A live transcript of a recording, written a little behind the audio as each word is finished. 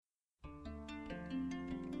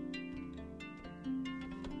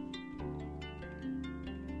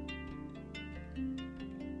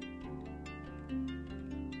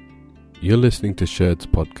You're listening to Sherds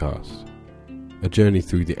Podcast, a journey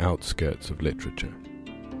through the outskirts of literature.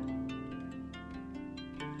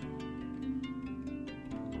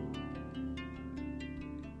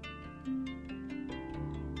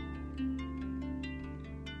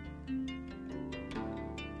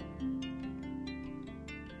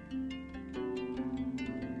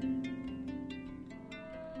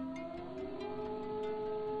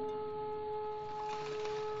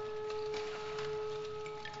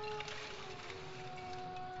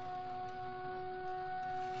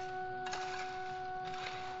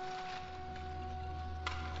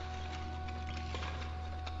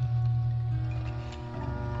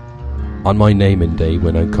 On my naming day,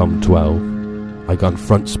 when I come 12, I gone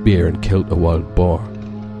front spear and killed a wild boar.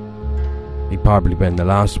 He'd probably been the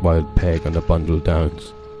last wild peg on the Bundle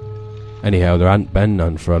Downs. Anyhow, there hadn't been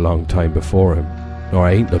none for a long time before him, nor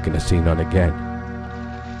I ain't looking to see none again.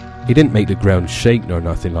 He didn't make the ground shake nor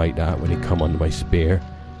nothing like that when he come under my spear.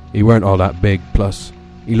 He weren't all that big, plus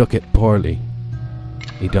he looked poorly.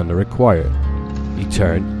 He done the required. He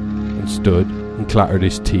turned and stood and clattered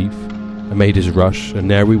his teeth and made his rush, and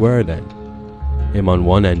there we were then. Him on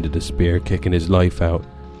one end of the spear kicking his life out,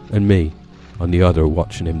 and me on the other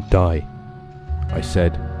watching him die. I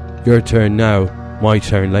said, "Your turn now, my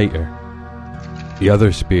turn later." The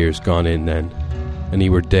other spear's gone in then, and he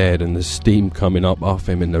were dead and the steam coming up off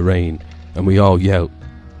him in the rain, and we all yelled,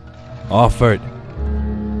 "Offord!"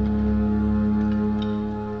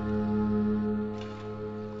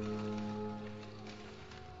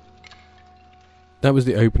 That was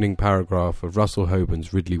the opening paragraph of Russell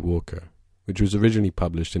Hoban's Ridley Walker, which was originally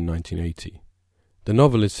published in 1980. The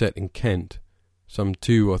novel is set in Kent, some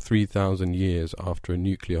 2,000 or 3,000 years after a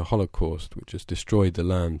nuclear holocaust which has destroyed the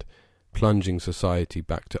land, plunging society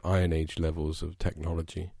back to Iron Age levels of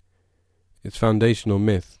technology. Its foundational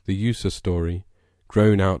myth, the User story,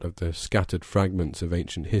 grown out of the scattered fragments of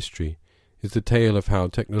ancient history, is the tale of how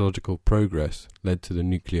technological progress led to the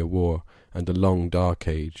nuclear war and the long dark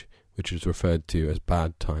age, which is referred to as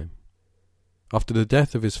bad time. After the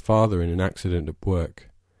death of his father in an accident at work,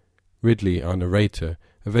 Ridley, our narrator,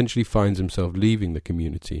 eventually finds himself leaving the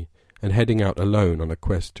community and heading out alone on a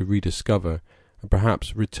quest to rediscover and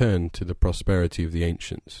perhaps return to the prosperity of the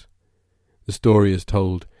ancients. The story is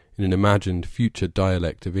told in an imagined future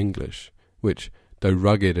dialect of English, which, though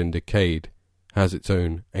rugged and decayed, has its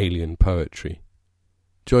own alien poetry.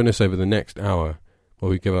 Join us over the next hour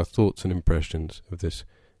while we give our thoughts and impressions of this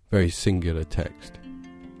very singular text.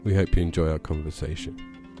 We hope you enjoy our conversation.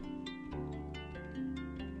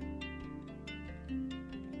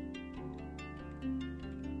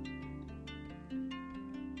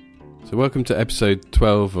 So welcome to episode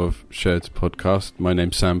 12 of Sherds Podcast. My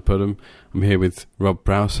name's Sam Pullum. I'm here with Rob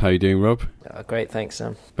Prowse. How are you doing, Rob? Great, thanks,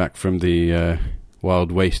 Sam. Back from the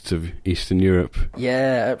wild wastes of Eastern Europe.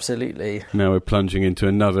 Yeah, absolutely. Now we're plunging into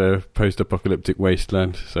another post-apocalyptic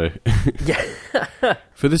wasteland. So, yeah,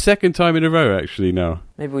 for the second time in a row, actually. Now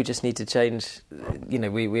maybe we just need to change. You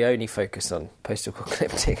know, we only focus on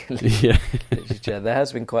post-apocalyptic yeah. literature. There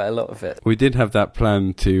has been quite a lot of it. We did have that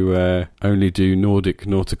plan to only do Nordic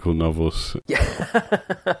nautical novels. Yeah.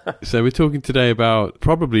 So we're talking today about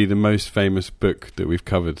probably the most famous book that we've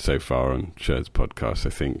covered so far on Sherds Podcast.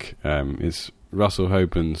 I think is Russell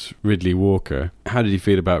Hoban's Ridley Walker. How did you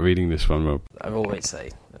feel about reading this one, Rob? I always say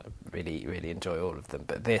I really enjoy all of them,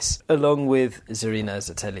 but this, along with Zarina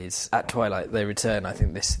Zateli's At Twilight They Return, I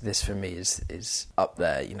think this for me is up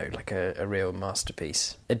there, you know, like a real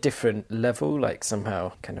masterpiece. A different level, like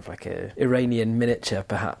somehow kind of like a Iranian miniature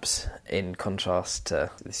perhaps, in contrast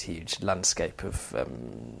to this huge landscape of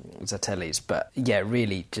Zateli's. But yeah,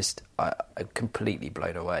 really just I'm completely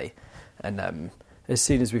blown away. And as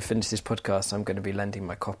soon as we finish this podcast, I'm going to be lending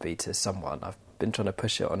my copy to someone. I've been trying to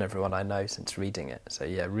push it on everyone I know since reading it. So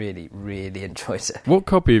yeah, really enjoyed it. What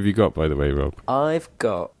copy have you got, by the way, Rob? I've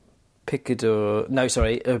got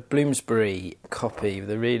a Bloomsbury copy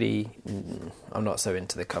with a really, I'm not so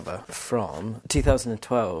into the cover, from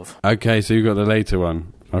 2012. Okay, so you've got the later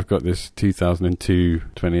one. I've got this 2002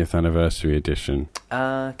 20th anniversary edition.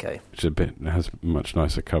 Okay. Which has a much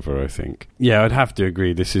nicer cover, I think. Yeah, I'd have to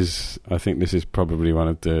agree. I think this is probably one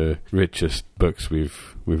of the richest books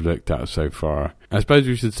we've looked at so far. I suppose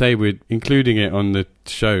we should say we're including it on the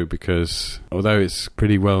show because although it's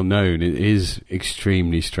pretty well known, it is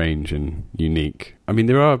extremely strange and unique. I mean,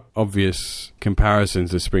 there are obvious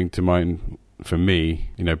comparisons that spring to mind for me,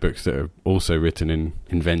 books that are also written in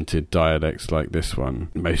invented dialects like this one.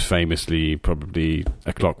 Most famously, probably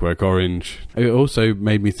A Clockwork Orange. It also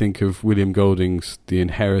made me think of William Golding's The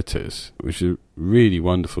Inheritors, which is a really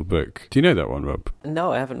wonderful book. Do you know that one, Rob?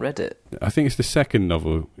 No, I haven't read it. I think it's the second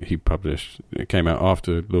novel he published. It came out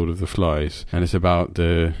after Lord of the Flies, and it's about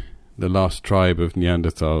the last tribe of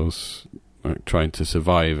Neanderthals trying to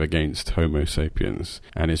survive against Homo sapiens,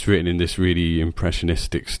 and it's written in this really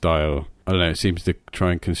impressionistic style. I don't know, it seems to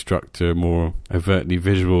try and construct a more overtly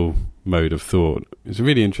visual mode of thought. It's a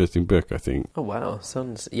really interesting book, I think. Oh wow, it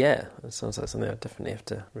sounds like something I definitely have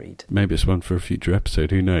to read. Maybe it's one for a future episode,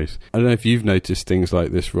 who knows. I don't know if you've noticed things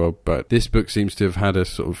like this, Rob, but this book seems to have had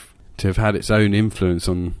its own influence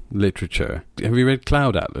on literature. Have you read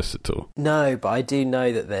Cloud Atlas at all? No, but I do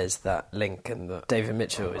know that there's that link, and that David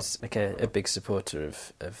Mitchell is like a big supporter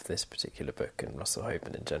of this particular book, and Russell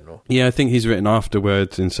Hoban in general. Yeah, I think he's written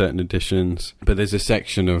afterwards in certain editions, but there's a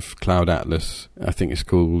section of Cloud Atlas, I think it's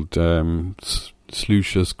called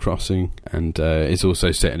Sluicer's Crossing, and it's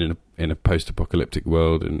also set in a post-apocalyptic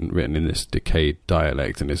world and written in this decayed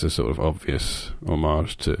dialect, and it's a sort of obvious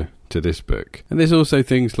homage to this book. And there's also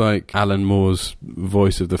things like Alan Moore's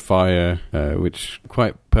Voice of the Fire, which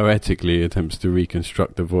quite poetically attempts to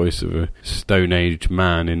reconstruct the voice of a Stone Age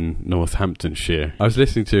man in Northamptonshire. I was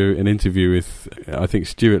listening to an interview with, I think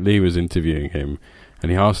Stuart Lee was interviewing him, and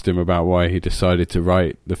he asked him about why he decided to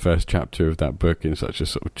write the first chapter of that book in such a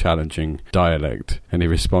sort of challenging dialect. And he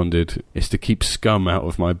responded, "It's to keep scum out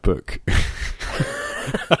of my book."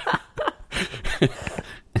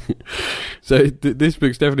 So this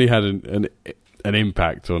book's definitely had an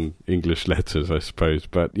impact on English letters, I suppose.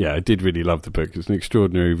 But yeah, I did really love the book. It's an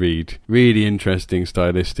extraordinary read. Really interesting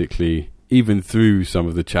stylistically. Even through some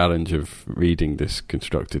of the challenge of reading this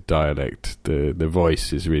constructed dialect, the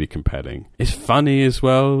voice is really compelling. It's funny as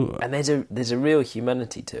well. And there's a real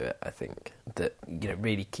humanity to it, I think, that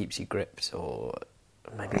really keeps you gripped, or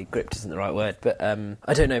maybe gripped isn't the right word, but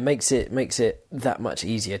I don't know, makes it that much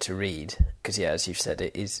easier to read, because as you've said,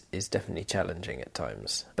 it is definitely challenging at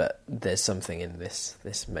times, but there's something in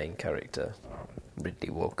this main character, Ridley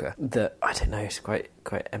Walker, that I don't know, is quite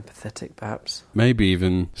empathetic perhaps, maybe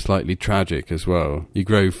even slightly tragic as well. You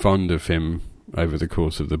grow fond of him over the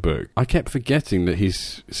course of the book. I kept forgetting that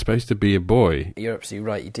he's supposed to be a boy. You're absolutely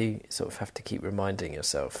right. You do sort of have to keep reminding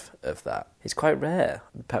yourself of that. It's quite rare.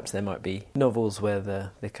 Perhaps there might be novels where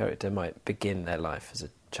the character might begin their life as a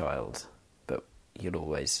child, but you'll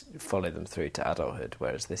always follow them through to adulthood,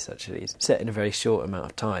 whereas this actually is set in a very short amount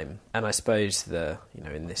of time. And I suppose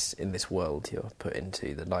in this world you're put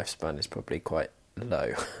into, the lifespan is probably quite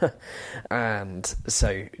low. And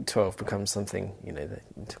so 12 becomes something, they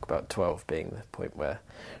talk about 12 being the point where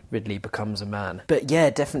Ridley becomes a man. But yeah,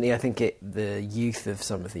 definitely I think the youth of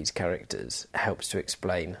some of these characters helps to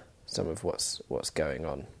explain some of what's going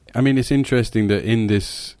on. I mean, it's interesting that in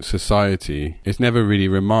this society it's never really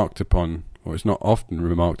remarked upon, or it's not often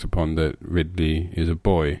remarked upon, that Ridley is a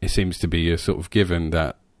boy. It seems to be a sort of given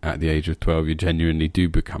that at the age of 12 you genuinely do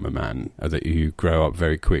become a man, or that you grow up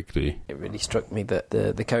very quickly. It really struck me that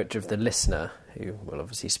the character of the listener, who we'll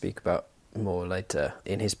obviously speak about more later,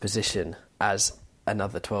 in his position as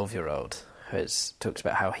another 12-year-old, talks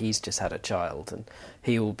about how he's just had a child, and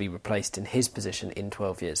he will be replaced in his position in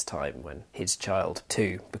 12 years' time when his child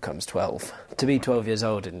too becomes 12. To be 12 years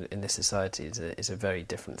old in this society is a very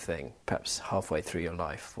different thing, perhaps halfway through your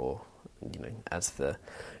life, or as the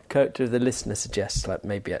character of the listener suggests, like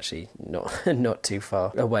maybe actually not too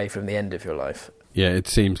far away from the end of your life. Yeah, it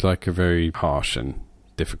seems like a very harsh and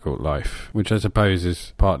difficult life, which I suppose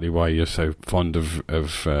is partly why you're so fond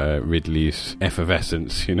of Ridley's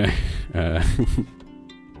effervescence,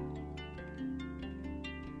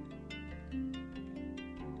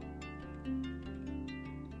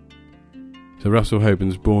 So Russell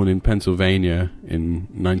Hoban's born in Pennsylvania in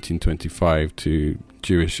 1925 to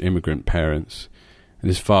Jewish immigrant parents, and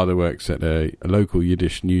his father works at a local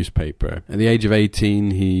Yiddish newspaper. At the age of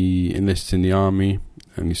 18, he enlists in the army,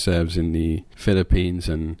 and he serves in the Philippines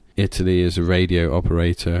and Italy as a radio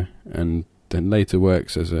operator, and then later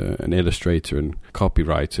works as an illustrator and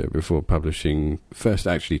copywriter before publishing first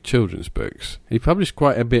actually children's books. He published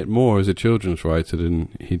quite a bit more as a children's writer than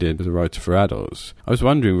he did as a writer for adults. I was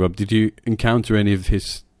wondering, Rob, did you encounter any of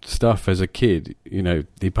his stuff as a kid?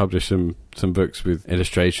 He published some books with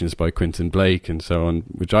illustrations by Quentin Blake and so on,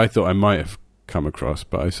 which I thought I might have come across,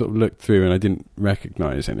 but I sort of looked through and I didn't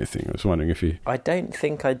recognise anything. I was wondering if you... I don't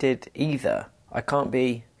think I did either. I can't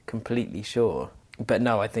be completely sure. But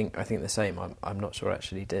no, I think the same. I'm not sure I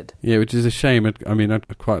actually did. Yeah, which is a shame. I mean,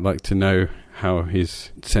 I'd quite like to know how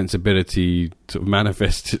his sensibility sort of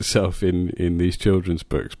manifests itself in these children's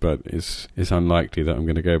books, but it's unlikely that I'm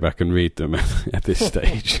going to go back and read them at this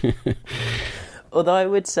stage. Although I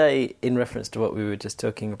would say, in reference to what we were just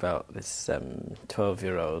talking about, this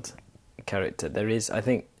 12-year-old character, there is, I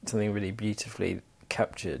think, something really beautifully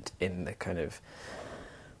captured in the kind of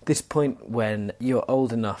this point when you're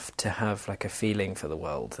old enough to have like a feeling for the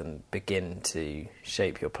world and begin to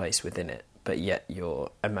shape your place within it, but yet your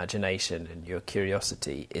imagination and your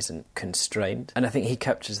curiosity isn't constrained. And I think he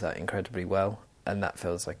captures that incredibly well, and that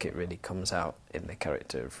feels like it really comes out in the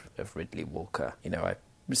character of Ridley Walker. You know, I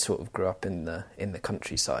sort of grew up in the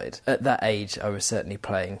countryside. At that age, I was certainly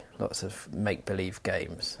playing lots of make-believe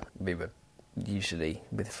games. We were usually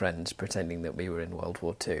with friends pretending that we were in World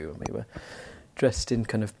War II, and we were dressed in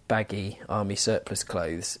kind of baggy army surplus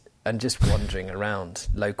clothes and just wandering around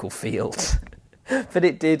local fields.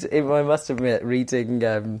 But I must admit,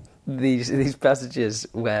 reading these passages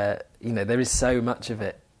where, you know, there is so much of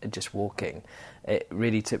it just walking, it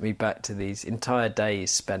really took me back to these entire days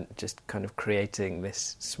spent just kind of creating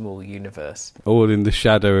this small universe. All in the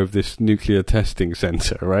shadow of this nuclear testing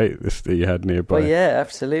centre, right? This that you had nearby. Well, yeah,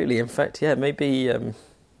 absolutely. In fact, yeah, maybe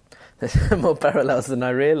there's more parallels than I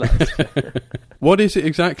realised. What is it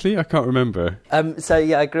exactly? I can't remember. So,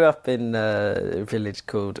 yeah, I grew up in a village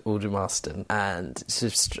called Aldermaston, and it's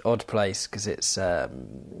an odd place because it's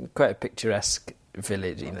quite a picturesque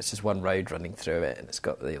village. You know, it's just one road running through it, and it's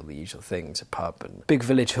got all the usual things, a pub and big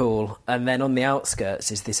village hall. And then on the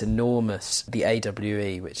outskirts is this enormous, the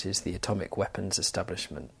AWE, which is the Atomic Weapons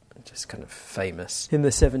Establishment, just kind of famous. In the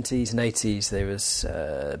 70s and 80s, there was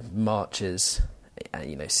marches,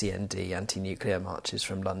 you know, CND, anti-nuclear marches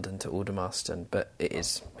from London to Aldermaston, but it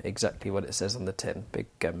is exactly what it says on the tin, big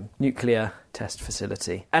nuclear test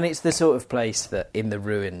facility. And it's the sort of place that, in the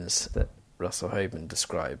ruins that Russell Hoban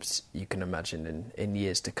describes, you can imagine in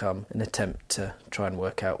years to come an attempt to try and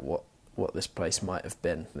work out what this place might have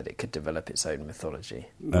been, that it could develop its own mythology.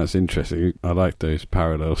 That's interesting. I like those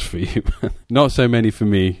parallels for you. Not so many for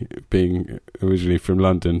me, being originally from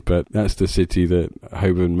London, but that's the city that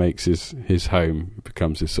Hoban makes his home. It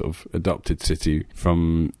becomes this sort of adopted city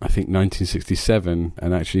from, I think, 1967,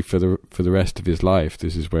 and actually for the rest of his life,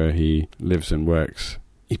 this is where he lives and works.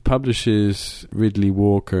 He publishes Ridley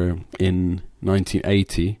Walker in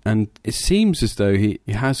 1980, and it seems as though he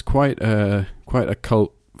has quite a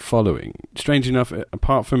cult following. Strange enough,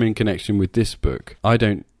 apart from in connection with this book, I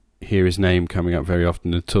don't hear his name coming up very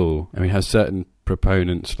often at all. And he has certain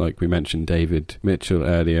proponents, like we mentioned David Mitchell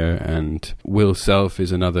earlier, and Will Self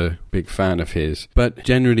is another big fan of his. But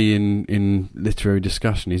generally in literary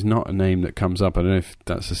discussion, he's not a name that comes up. I don't know if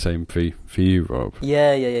that's the same for you, Rob.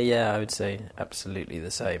 Yeah, I would say absolutely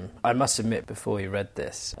the same. I must admit, before we read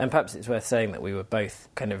this, and perhaps it's worth saying that we were both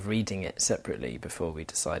kind of reading it separately before we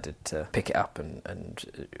decided to pick it up and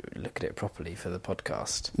look at it properly for the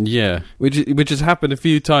podcast. Yeah, which has happened a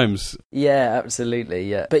few times. Yeah, absolutely,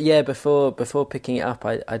 yeah. But yeah, before picking it up,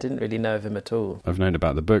 I didn't really know of him at all. I've known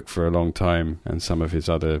about the book for a long time and some of his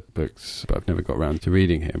other books, but I've never got around to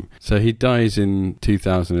reading him. So he dies in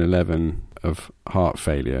 2011 of heart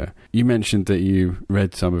failure. You mentioned that you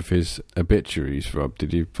read some of his obituaries, Rob.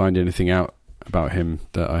 Did you find anything out about him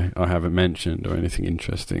that I haven't mentioned, or anything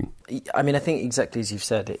interesting? I mean, I think exactly as you've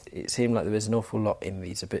said, it seemed like there was an awful lot in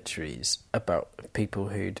these obituaries about people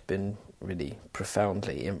who'd been really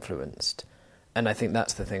profoundly influenced. And I think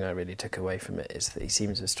that's the thing I really took away from it, is that he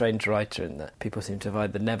seems a strange writer in that people seem to have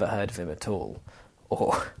either never heard of him at all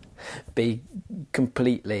or be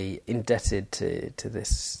completely indebted to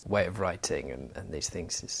this way of writing and these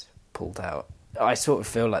things he's pulled out. I sort of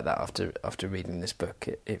feel like that after reading this book.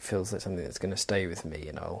 It feels like something that's going to stay with me,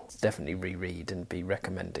 and I'll definitely reread and be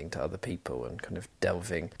recommending to other people, and kind of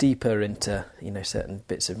delving deeper into, you know, certain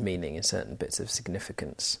bits of meaning and certain bits of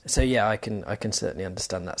significance. So yeah, I can certainly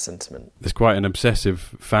understand that sentiment. There's quite an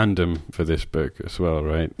obsessive fandom for this book as well,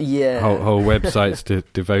 right? Yeah, whole websites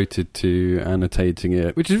devoted to annotating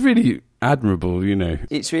it, which is really admirable, you know.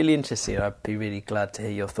 It's really interesting. I'd be really glad to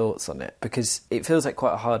hear your thoughts on it, because it feels like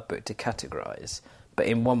quite a hard book to categorise, but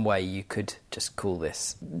in one way you could just call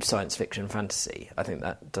this science fiction fantasy. I think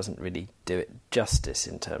that doesn't really do it justice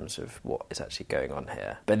in terms of what is actually going on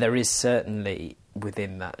here. But there is certainly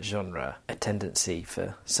within that genre a tendency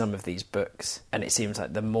for some of these books, and it seems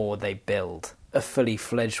like the more they build a fully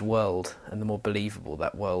fledged world and the more believable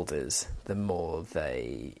that world is, the more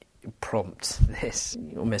they prompt this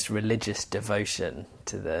almost religious devotion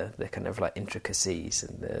to the kind of like intricacies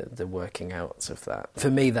and the working outs of that.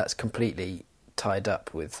 For me, that's completely tied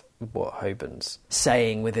up with what Hoban's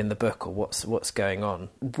saying within the book or what's going on.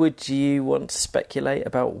 Would you want to speculate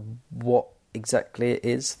about what exactly it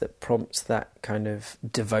is that prompts that kind of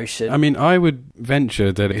devotion? I mean, I would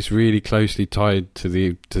venture that it's really closely tied to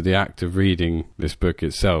the act of reading this book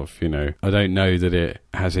itself. You know, I don't know that it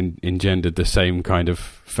has engendered the same kind of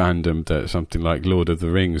fandom that something like Lord of the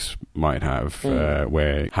Rings might have,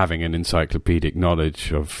 where having an encyclopedic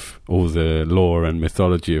knowledge of all the lore and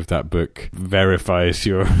mythology of that book verifies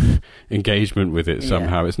your engagement with it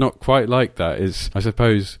somehow. It's not quite like that. It's, I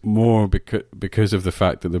suppose, more because of the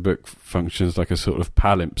fact that the book functions like a sort of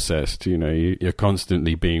palimpsest. You know, you're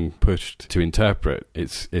constantly being pushed to interpret.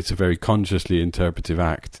 It's a very consciously interpretive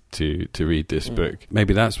act to read this book.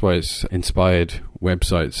 Maybe that's why it's inspired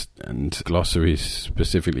websites and glossaries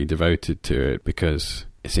specifically devoted to it, because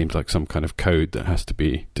it seems like some kind of code that has to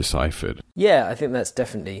be deciphered. Yeah, I think that's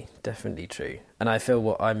definitely true. And I feel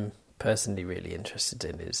what I'm personally really interested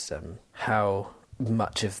in is how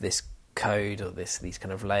much of this code or these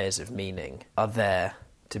kind of layers of meaning are there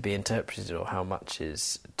to be interpreted, or how much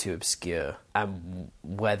is too obscure, and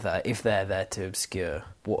whether, if they're there to obscure,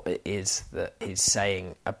 what it is that he's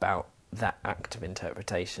saying about that act of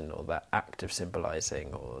interpretation or that act of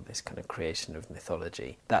symbolising or this kind of creation of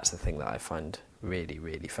mythology. That's the thing that I find really,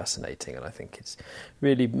 really fascinating, and I think it's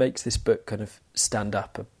really makes this book kind of stand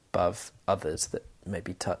up above others that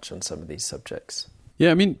maybe touch on some of these subjects.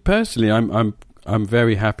 Yeah, I mean, personally, I'm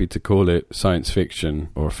very happy to call it science fiction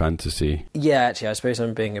or fantasy. Yeah, actually, I suppose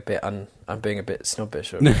I'm being a bit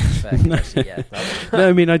snobbish. Or no, actually, yeah. No,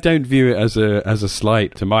 I mean, I don't view it as a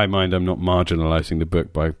slight. To my mind, I'm not marginalising the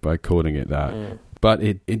book by calling it that. But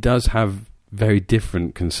it does have very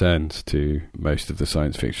different concerns to most of the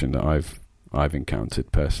science fiction that I've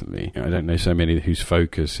encountered personally. I don't know so many whose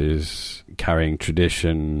focus is carrying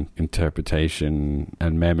tradition, interpretation,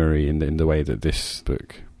 and memory in the way that this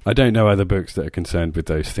book. I don't know other books that are concerned with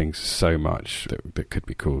those things so much that could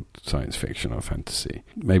be called science fiction or fantasy.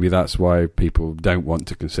 Maybe that's why people don't want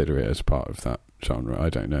to consider it as part of that genre. I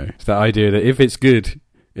don't know. It's that idea that if it's good,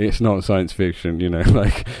 it's not science fiction, you know,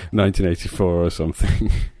 like 1984 or something.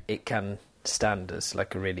 It can stand as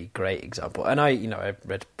like a really great example. And I've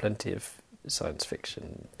read plenty of science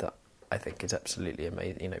fiction that I think is absolutely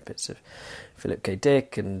amazing. You know, bits of Philip K.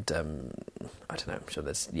 Dick and I don't know. I'm sure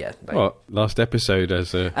there's last episode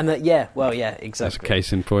exactly. As a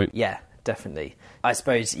case in point. Yeah, definitely. I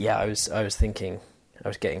suppose. Yeah, I was thinking. I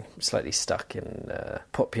was getting slightly stuck in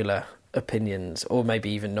popular opinions, or maybe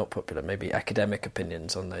even not popular, maybe academic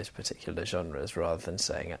opinions on those particular genres, rather than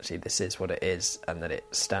saying actually this is what it is, and that it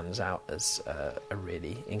stands out as a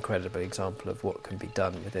really incredible example of what can be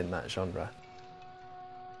done within that genre.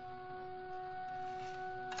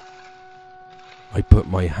 I put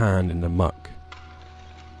my hand in the muck.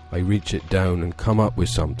 I reach it down and come up with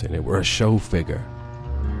something. It were a show figure,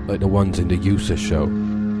 like the ones in the Yusa show.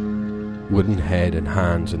 Wooden head and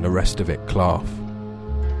hands and the rest of it cloth.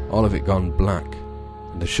 All of it gone black,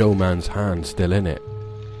 and the showman's hand still in it.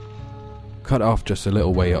 Cut off just a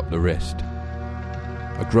little way up the wrist.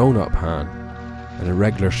 A grown-up hand, and a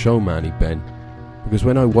regular showman he'd been, because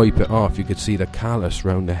when I wipe it off you could see the callus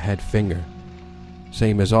round the head finger.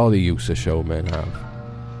 Same as all the Yusa showmen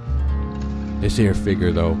have. This here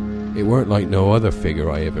figure though, it weren't like no other figure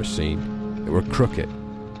I ever seen. It were crooked,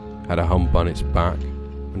 had a hump on its back,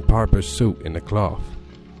 and Parper's suit in the cloth.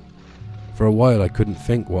 For a while I couldn't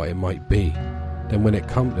think what it might be. Then when it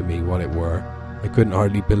come to me what it were, I couldn't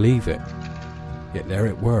hardly believe it. Yet there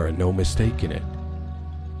it were, and no mistaking it.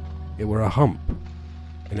 It were a hump,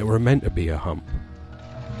 and it were meant to be a hump.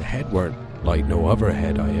 The head weren't like no other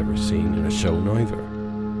head I ever seen in a show neither.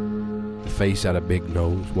 The face had a big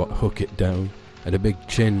nose what hook it down, and a big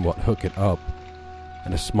chin what hook it up,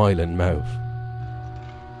 and a smiling mouth.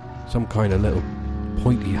 Some kind of little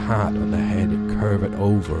pointy hat on the head it curve it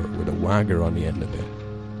over with a wagger on the end of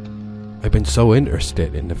it. I'd been so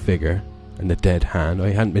interested in the figure and the dead hand I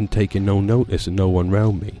hadn't been taking no notice of no one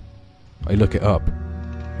round me. I look it up,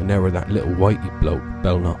 and there were that little whitey bloke,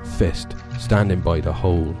 bell-knot fist, standing by the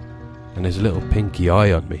hole, and his little pinky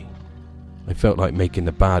eye on me. I felt like making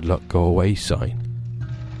the bad luck go away sign.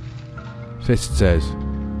 Fist says,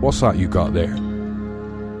 "What's that you got there?"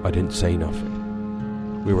 I didn't say nothing.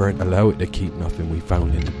 We weren't allowed to keep nothing we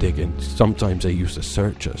found in the digging. Sometimes they used to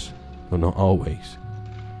search us, but not always.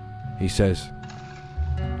 He says,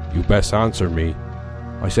 "You best answer me."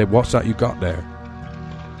 I said, "What's that you got there?"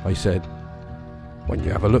 I said, "When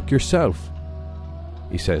you have a look yourself."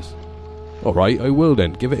 He says, "All right, I will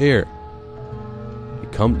then, give it here." He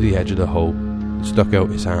come to the edge of the hole and stuck out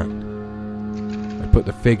his hand. I put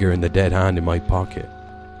the figure and the dead hand in my pocket.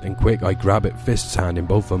 Then quick I grab it fist's hand in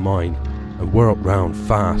both of mine and whirled round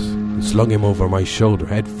fast and slung him over my shoulder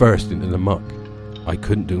head first into the muck. I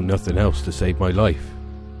couldn't do nothing else to save my life.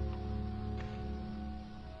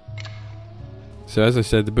 So as I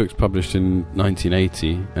said, the book's published in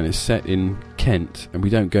 1980 and it's set in Kent, and we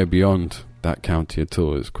don't go beyond that county at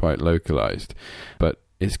all. It's quite localised, but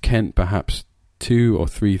it's Kent perhaps 2,000 or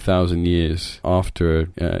 3,000 years after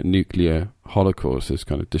a nuclear holocaust has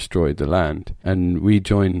kind of destroyed the land, and we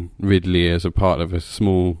join Ridley as a part of a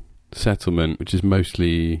small settlement which is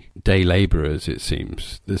mostly day labourers, it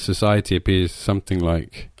seems. The society appears something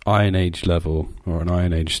like Iron Age level or an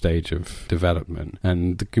Iron Age stage of development,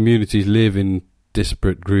 and the communities live in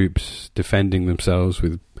disparate groups defending themselves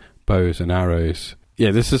with bows and arrows.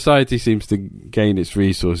 Yeah, the society seems to gain its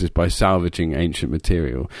resources by salvaging ancient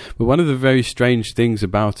material. But one of the very strange things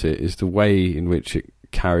about it is the way in which it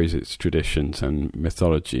carries its traditions and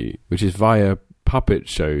mythology, which is via puppet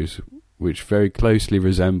shows which very closely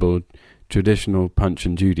resembled traditional Punch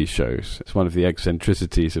and Judy shows. It's one of the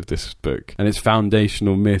eccentricities of this book. And its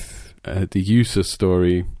foundational myth, the Usa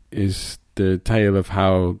story, is the tale of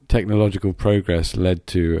how technological progress led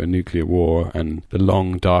to a nuclear war and the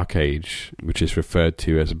long dark age, which is referred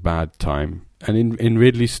to as a bad time. And in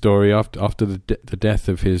Ridley's story, after the death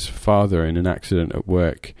of his father in an accident at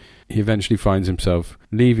work, he eventually finds himself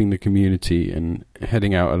leaving the community and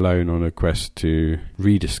heading out alone on a quest to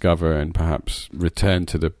rediscover and perhaps return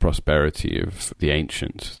to the prosperity of the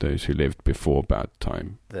ancients, those who lived before bad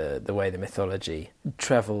time. The way the mythology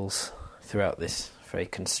travels throughout this very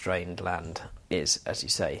constrained land is, as you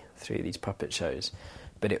say, through these puppet shows,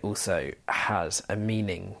 but it also has a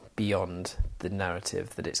meaning beyond the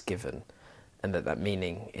narrative that it's given, and that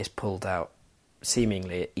meaning is pulled out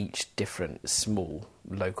seemingly at each different small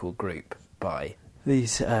local group by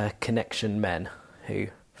these connection men who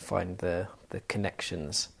find the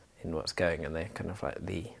connections in what's going, and they're kind of like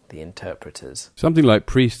the interpreters. Something like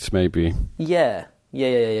priests, maybe. Yeah.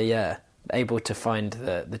 Able to find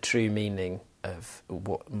the true meaning of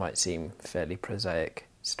what might seem fairly prosaic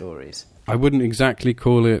stories. I wouldn't exactly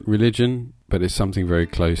call it religion, but it's something very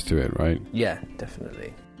close to it, right? Yeah,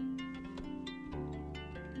 definitely.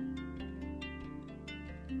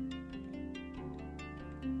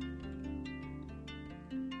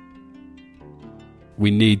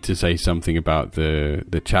 We need to say something about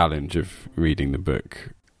the challenge of reading the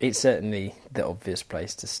book. It's certainly the obvious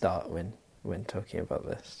place to start when talking about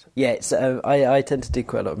this. Yeah, it's, I tend to do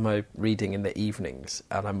quite a lot of my reading in the evenings,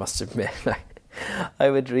 and I must admit, I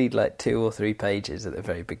would read 2 or 3 pages at the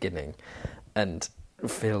very beginning and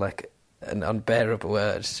feel like an unbearable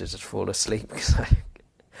urge to just fall asleep, because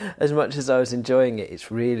as much as I was enjoying it,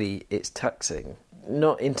 it's taxing.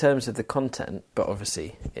 Not in terms of the content, but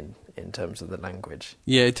obviously in terms of the language.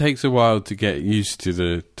 Yeah, it takes a while to get used to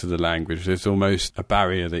the language. There's almost a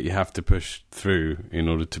barrier that you have to push through in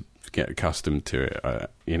order to get accustomed to it.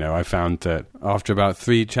 I found that after about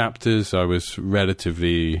 3 chapters, I was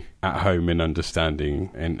relatively at home in understanding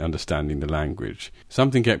the language.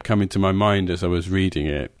 Something kept coming to my mind as I was reading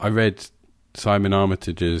it. I read Simon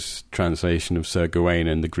Armitage's translation of Sir Gawain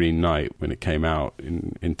and the Green Knight when it came out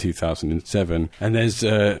in 2007, and there's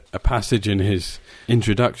a passage in his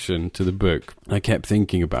introduction to the book. I kept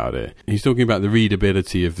thinking about it. He's talking about the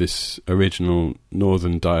readability of this original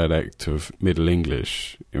northern dialect of Middle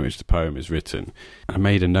English in which the poem is written. I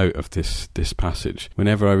made a note of this passage.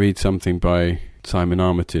 Whenever I read something by Simon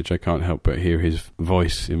Armitage, I can't help but hear his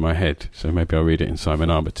voice in my head, so maybe I'll read it in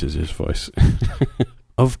Simon Armitage's voice.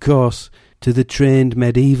 Of course, to the trained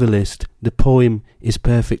medievalist, the poem is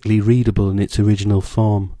perfectly readable in its original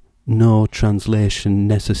form, no translation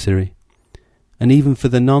necessary. And even for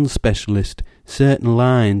the non-specialist, certain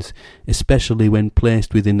lines, especially when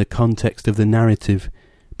placed within the context of the narrative,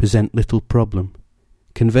 present little problem.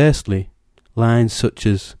 Conversely, lines such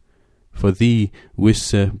as "For thee,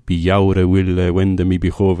 wisse bijaure wille wende mi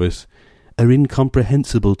behoves," are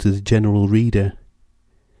incomprehensible to the general reader.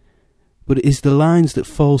 But it is the lines that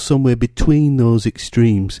fall somewhere between those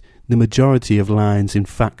extremes, the majority of lines, in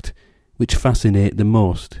fact, which fascinate the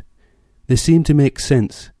most. They seem to make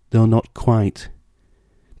sense, though not quite.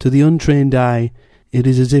 To the untrained eye, it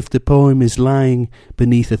is as if the poem is lying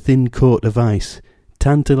beneath a thin coat of ice,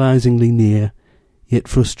 tantalisingly near, yet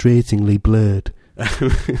frustratingly blurred.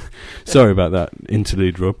 Sorry about that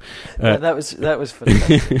interlude, Rob. That was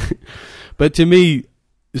funny. But to me,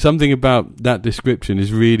 something about that description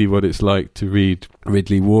is really what it's like to read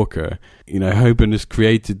Ridley Walker. Hoban has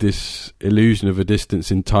created this illusion of a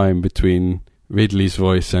distance in time between Ridley's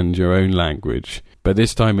voice and your own language. But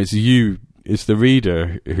this time it's the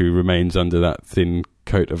reader who remains under that thin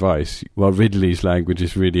coat of ice, while Ridley's language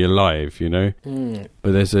is really alive, you know.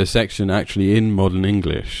 But there's a section actually in modern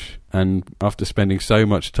English, and after spending so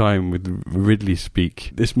much time with Ridley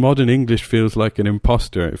speak, this modern English feels like an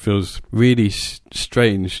imposter. It feels really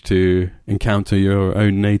strange to encounter your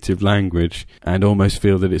own native language and almost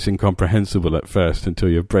feel that it's incomprehensible at first until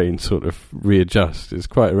your brain sort of readjusts. It's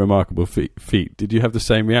quite a remarkable feat. Did you have the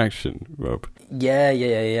same reaction, Rob?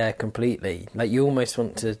 Yeah, completely. Like, you almost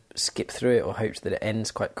want to skip through it or hope that it ends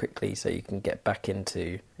quite quickly so you can get back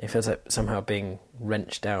into... It feels like somehow being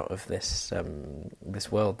wrenched out of this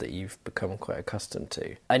this world that you've become quite accustomed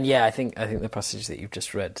to. And yeah, I think the passage that you've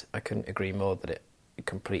just read, I couldn't agree more that it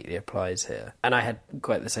completely applies here. And I had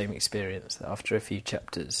quite the same experience, that after a few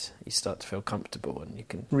chapters you start to feel comfortable and you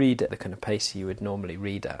can read at the kind of pace you would normally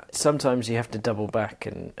read at. Sometimes you have to double back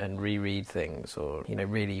and reread things, or, you know,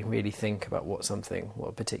 really think about what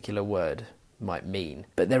a particular word might mean.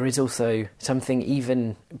 But there is also something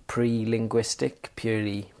even pre-linguistic,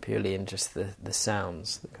 purely in just the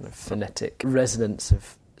sounds, the kind of phonetic resonance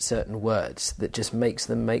of certain words that just makes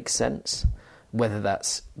them make sense, whether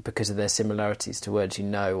that's because of their similarities to words you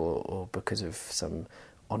know, or because of some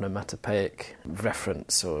onomatopoeic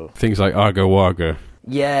reference, or things like arga waga.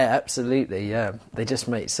 Yeah, absolutely. Yeah, they just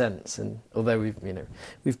make sense. And although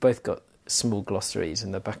we've both got small glossaries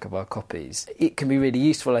in the back of our copies, it can be really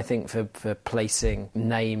useful, I think, for placing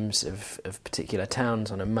names of particular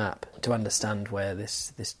towns on a map to understand where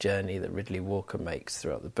this journey that Ridley Walker makes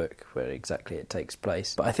throughout the book, where exactly it takes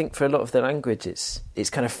place. But I think for a lot of the language, it's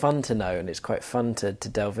kind of fun to know, and it's quite fun to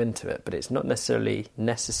delve into it, but it's not necessarily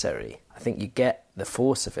necessary. I think you get the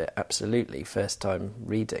force of it, absolutely, first time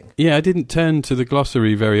reading. Yeah, I didn't turn to the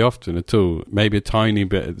glossary very often at all. Maybe a tiny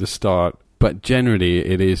bit at the start. But generally,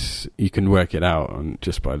 it is, you can work it out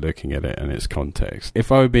just by looking at it and its context.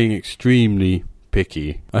 If I were being extremely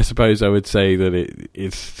picky, I suppose I would say that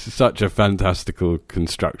it's such a fantastical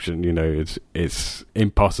construction. You know, it's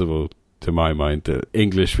impossible, to my mind, that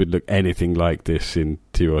English would look anything like this in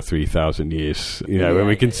 2,000 or 3,000 years, you know, when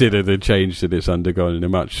we consider the change that it's undergone in a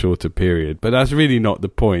much shorter period. But that's really not the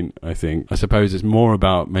point, I think. I suppose it's more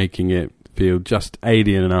about making it feel just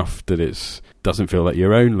alien enough that it doesn't feel like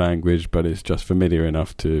your own language, but it's just familiar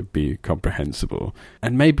enough to be comprehensible.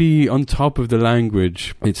 And maybe on top of the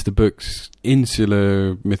language, it's the book's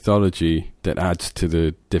insular mythology that adds to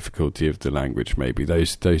the difficulty of the language. Maybe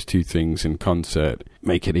those two things in concert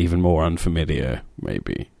make it even more unfamiliar,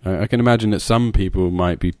 maybe. I can imagine that some people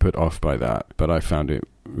might be put off by that, but I found it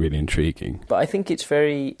really intriguing. But I think it's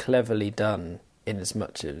very cleverly done, in as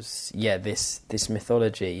much as, this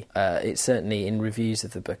mythology, it's certainly in reviews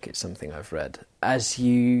of the book, it's something I've read. As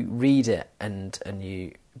you read it and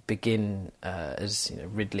you begin, as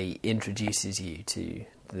Ridley introduces you to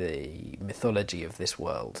the mythology of this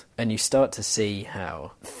world, and you start to see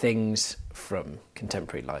how things from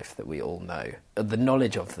contemporary life that we all know, the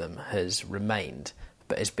knowledge of them has remained,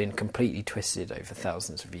 but has been completely twisted over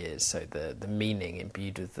thousands of years. So the meaning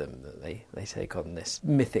imbued with them, that they take on this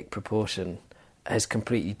mythic proportion, has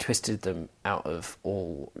completely twisted them out of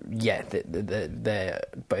all... they're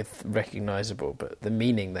both recognisable, but the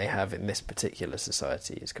meaning they have in this particular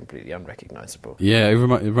society is completely unrecognisable. Yeah, it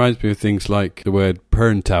reminds me of things like the word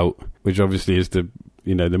 "printout," which obviously is the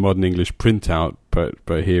modern English printout,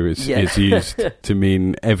 but here it's used to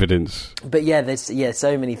mean evidence. But there's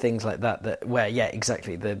so many things like that where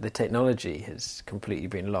exactly, the technology has completely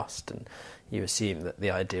been lost, and you assume that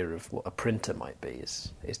the idea of what a printer might be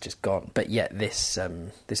is just gone. But yet this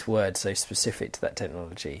word so specific to that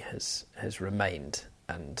technology has remained,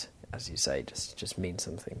 and as you say, just means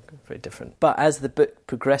something very different. But as the book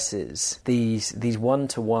progresses, these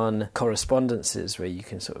one-to-one correspondences where you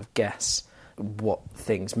can sort of guess what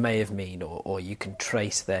things may have mean, or you can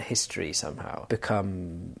trace their history somehow,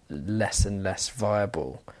 become less and less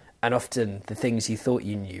viable. And often the things you thought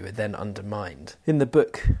you knew are then undermined. In the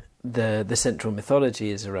book, the central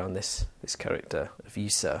mythology is around this character of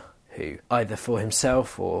Yusa, who either for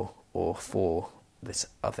himself or for this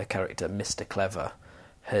other character, Mr. Clever,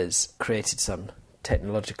 has created some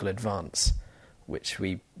technological advance which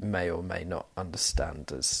we may or may not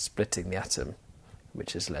understand as splitting the atom,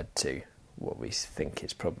 which has led to what we think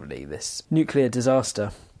is probably this nuclear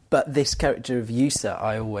disaster. But this character of Yusa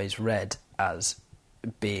I always read as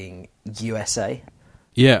being USA.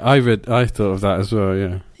 Yeah, I thought of that as well,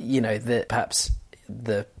 yeah. That perhaps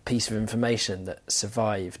the piece of information that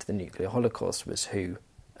survived the nuclear holocaust was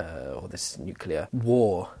or this nuclear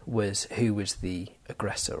war was who was the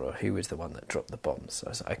aggressor, or who was the one that dropped the bombs. So I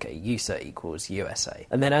was like, okay, USA equals USA.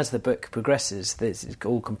 And then as the book progresses, this is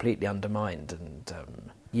all completely undermined,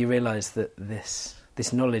 and you realise that this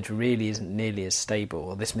this knowledge really isn't nearly as stable,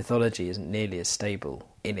 or this mythology isn't nearly as stable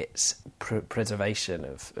in its preservation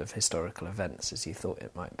of historical events as you thought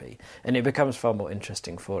it might be. And it becomes far more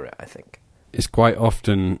interesting for it, I think. It's quite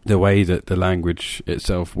often the way that the language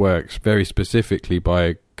itself works, very specifically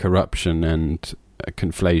by corruption and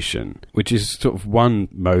conflation, which is sort of one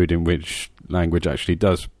mode in which language actually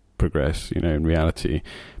does progress, in reality.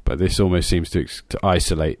 But this almost seems to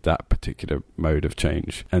isolate that particular mode of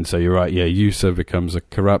change. And so you're right, USA becomes a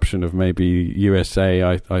corruption of maybe USA,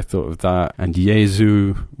 I thought of that, and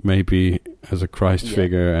Jesu maybe as a Christ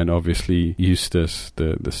figure, and obviously Eustace,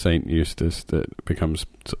 the Saint Eustace, that becomes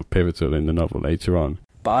sort of pivotal in the novel later on.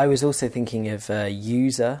 But I was also thinking of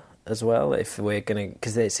user as well, if we're going to,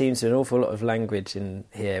 because there seems an awful lot of language in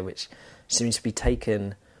here which seems to be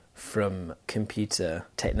taken from computer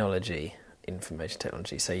technology, information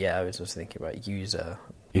technology. So I was also thinking about user.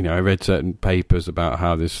 I read certain papers about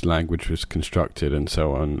how this language was constructed and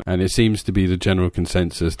so on, and it seems to be the general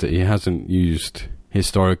consensus that he hasn't used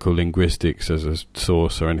historical linguistics as a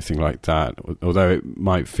source or anything like that, although it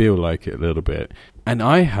might feel like it a little bit. And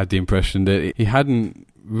I had the impression that he hadn't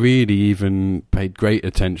really even paid great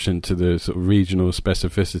attention to the sort of regional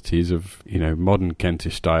specificities of modern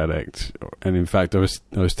Kentish dialect. And in fact, I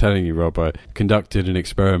was telling you, Rob, I conducted an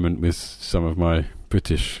experiment with some of my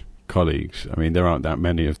British colleagues. I mean, there aren't that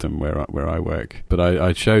many of them where I work, but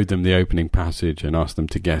I showed them the opening passage and asked them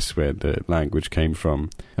to guess where the language came from,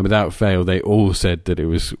 and without fail they all said that it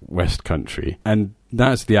was West Country. And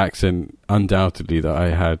that's the accent undoubtedly that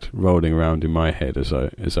I had rolling around in my head as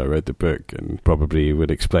I read the book, and probably would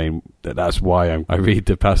explain that's why I read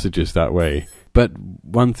the passages that way. But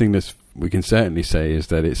one thing we can certainly say is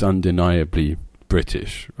that it's undeniably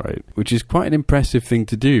British, right? Which is quite an impressive thing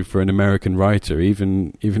to do for an American writer,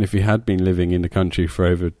 even if he had been living in the country for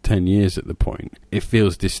over 10 years at the point. It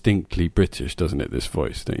feels distinctly British, doesn't it, this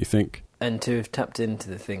voice, don't you think? And to have tapped into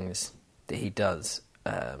the things that he does,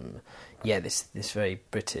 this very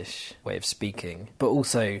British way of speaking, but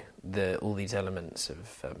also all these elements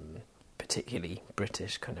of particularly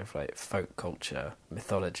British kind of like folk culture,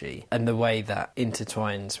 mythology, and the way that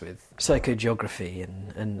intertwines with psychogeography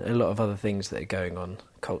and a lot of other things that are going on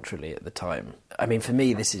culturally at the time. I mean, for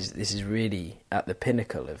me, this is really at the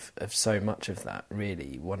pinnacle of so much of that,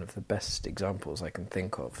 really one of the best examples I can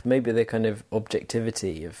think of. Maybe the kind of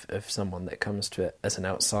objectivity of someone that comes to it as an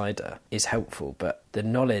outsider is helpful, but the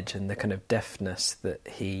knowledge and the kind of deftness that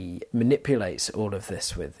he manipulates all of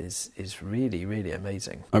this with is really, really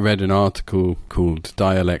amazing. I read an article called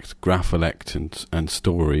Dialect, Graphylect and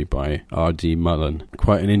Story by R.D. Mullen.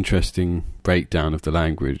 Quite an interesting breakdown of the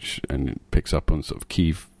language, and it picks up on sort of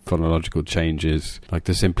key phonological changes like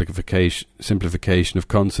the simplification of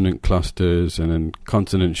consonant clusters and then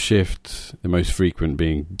consonant shifts, the most frequent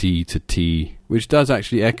being D to T, which does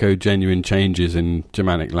actually echo genuine changes in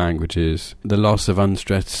Germanic languages, the loss of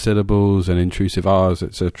unstressed syllables and intrusive R's,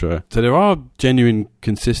 etc. So there are genuine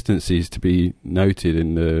consistencies to be noted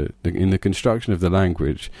in the construction of the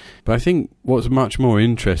language. But I think what's much more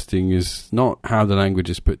interesting is not how the language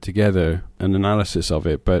is put together, an analysis of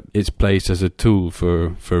it, but its place as a tool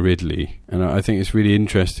for Ridley. And I think it's really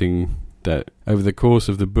interesting that over the course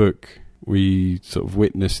of the book we sort of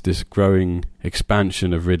witness this growing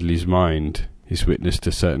expansion of Ridley's mind, his witness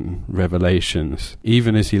to certain revelations,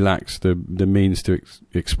 even as he lacks the means to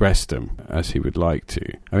express them as he would like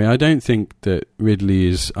to. I mean, I don't think that Ridley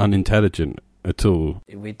is unintelligent at all.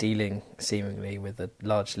 We're dealing seemingly with a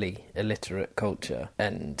largely illiterate culture,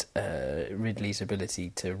 and Ridley's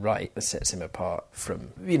ability to write sets him apart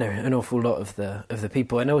from an awful lot of the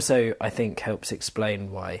people, and also I think helps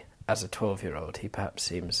explain why as a 12-year-old he perhaps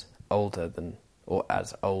seems older than, or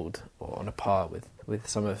as old, or on a par with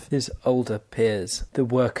some of his older peers, the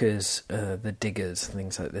workers, the diggers,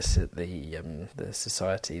 things like this at the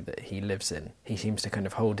society that he lives in. He seems to kind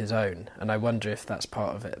of hold his own, and I wonder if that's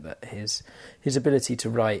part of it, that his ability to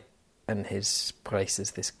write and his place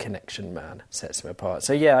as this connection man sets him apart.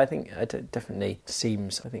 So I think it definitely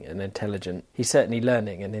seems, an intelligent. He's certainly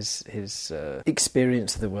learning, and his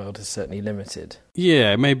experience of the world is certainly limited.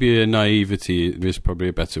 Yeah, maybe a naivety is probably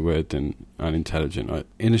a better word than unintelligent.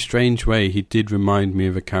 In a strange way, he did remind me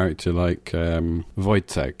of a character like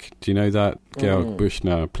Wojtek. Do you know that Georg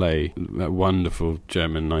Büchner play, that wonderful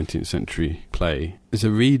German 19th century play? There's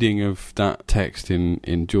a reading of that text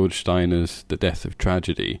in George Steiner's The Death of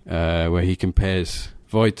Tragedy, where he compares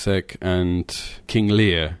Wojtek and King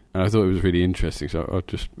Lear, and I thought it was really interesting, so I'll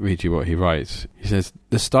just read you what he writes. He says,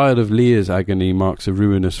 "The style of Lear's agony marks a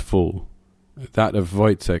ruinous fall, that of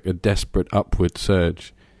Wojtek a desperate upward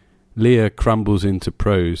surge. Lear crumbles into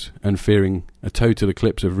prose, and fearing a total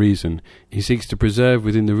eclipse of reason, he seeks to preserve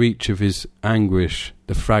within the reach of his anguish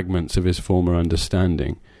the fragments of his former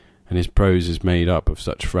understanding, and his prose is made up of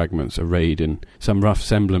such fragments arrayed in some rough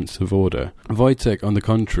semblance of order. Wojtek, on the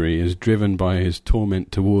contrary, is driven by his torment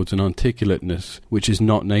towards an articulateness which is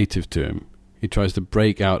not native to him. He tries to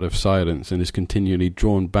break out of silence and is continually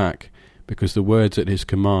drawn back because the words at his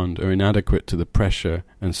command are inadequate to the pressure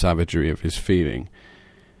and savagery of his feeling.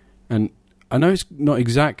 And I know it's not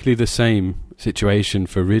exactly the same situation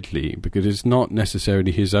for Ridley, because it's not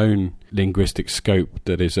necessarily his own linguistic scope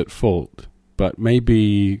that is at fault, but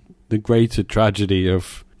maybe the greater tragedy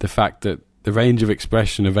of the fact that the range of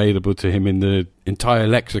expression available to him in the entire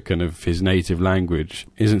lexicon of his native language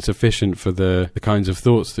isn't sufficient for the kinds of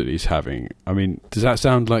thoughts that he's having. I mean, does that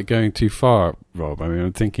sound like going too far, Rob? I mean,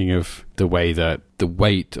 I'm thinking of the way that the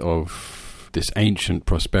weight of this ancient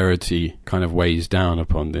prosperity kind of weighs down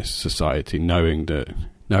upon this society, knowing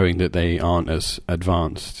that they aren't as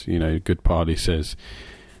advanced. You know, Good Parley says,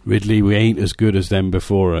 Ridley, we ain't as good as them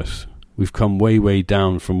before us. We've come way, way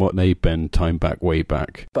down from what they've been, time back, way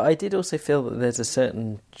back. But I did also feel that there's a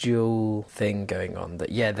certain dual thing going on.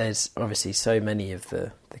 That, yeah, there's obviously so many of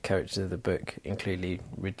the characters of the book, including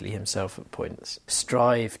Ridley himself at points,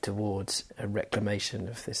 strive towards a reclamation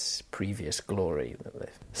of this previous glory that they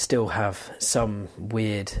still have some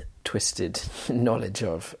weird, twisted knowledge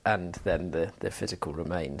of, and then the physical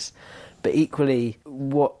remains. But equally,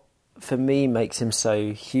 what for me makes him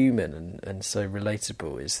so human and so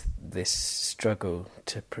relatable is this struggle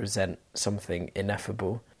to present something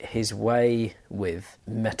ineffable. His way with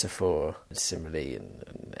metaphor, simile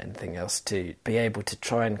and anything else, to be able to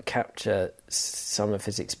try and capture some of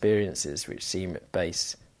his experiences which seem at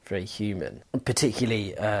base very human.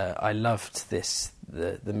 Particularly, I loved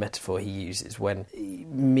the metaphor he uses when he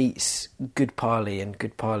meets Good Parley, and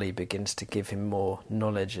Good Parley begins to give him more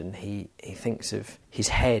knowledge, and he thinks of his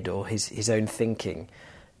head or his own thinking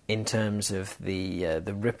in terms of the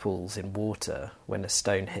ripples in water when a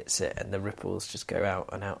stone hits it, and the ripples just go out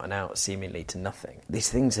and out and out, seemingly to nothing. These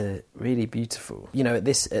things are really beautiful. You know, at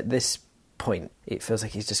this point, it feels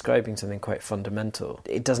like he's describing something quite fundamental.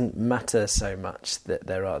 It doesn't matter so much that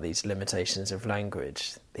there are these limitations of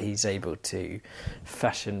language. He's able to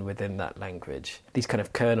fashion within that language these kind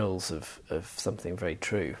of kernels of something very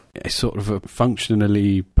true. It's sort of a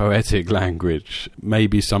functionally poetic language.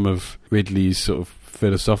 Maybe some of Ridley's sort of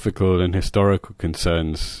philosophical and historical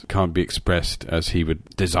concerns can't be expressed as he would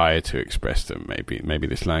desire to express them. Maybe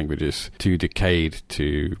this language is too decayed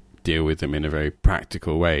to deal with them in a very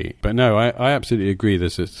practical way. But no, I absolutely agree,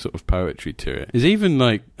 there's a sort of poetry to it. There's even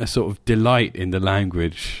like a sort of delight in the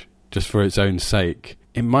language just for its own sake.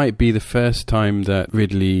 It might be the first time that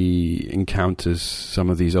Ridley encounters some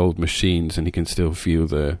of these old machines and he can still feel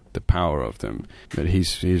the power of them. But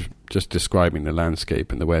he's just describing the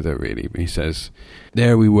landscape and the weather, really. He says,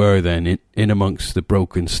 "There we were then, in amongst the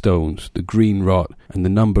broken stones, the green rot and the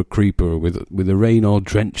number creeper, with the rain all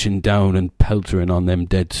drenching down and peltering on them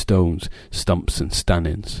dead stones, stumps and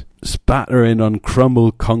stannins, spattering on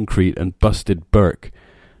crumbled concrete and busted birk,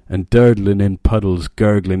 and durdling in puddles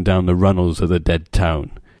gurgling down the runnels of the dead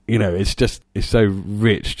town." You know, it's so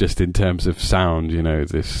rich just in terms of sound, you know,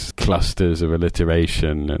 this clusters of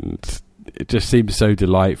alliteration, and it just seems so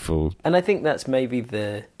delightful. And I think that's maybe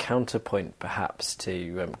the counterpoint perhaps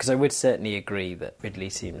to, because I would certainly agree that Ridley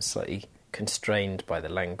seems slightly constrained by the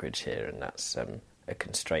language here, and that's a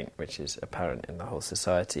constraint which is apparent in the whole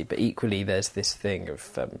society. But equally there's this thing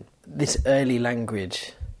of this early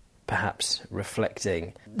language perhaps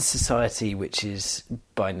reflecting society which is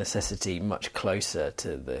by necessity much closer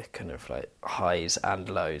to the kind of like highs and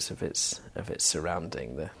lows of its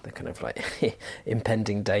surrounding, the kind of like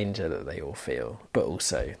impending danger that they all feel, but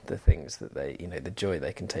also the things that they, you know, the joy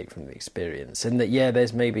they can take from the experience. And that, yeah,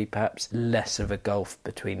 there's maybe perhaps less of a gulf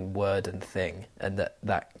between word and thing, and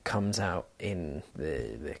that comes out in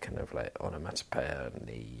the kind of like onomatopoeia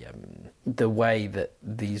and the way that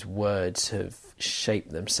these words have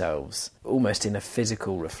shaped themselves almost in a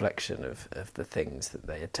physical reflection of the things that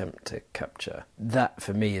they attempt to capture. That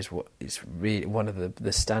for me is what is really one of the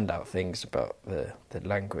standout things about the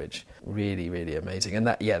language. Really, really amazing. And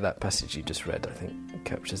that passage you just read, I think,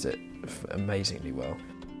 captures it amazingly well.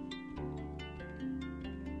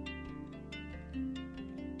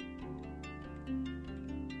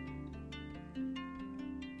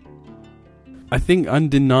 I think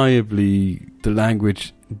undeniably the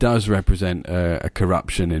language does represent a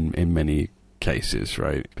corruption in many cases,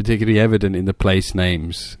 right? Particularly evident in the place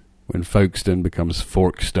names, when Folkestone becomes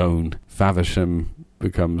Folkestone, Faversham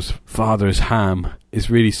becomes Father's Ham is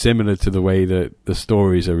really similar to the way that the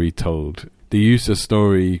stories are retold. The Eustace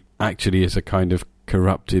story actually is a kind of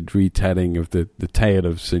corrupted retelling of the tale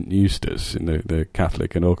of St. Eustace in the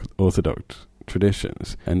Catholic and Orthodox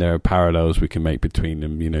traditions, and there are parallels we can make between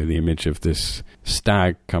them. You know, the image of this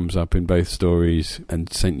stag comes up in both stories,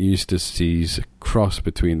 and St. Eustace sees a cross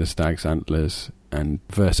between the stag's antlers, and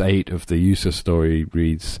verse 8 of the Eustace story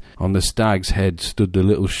reads, "On the stag's head stood the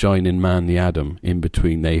little shining man the Adam, in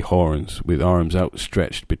between they horns, with arms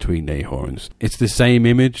outstretched between they horns." It's the same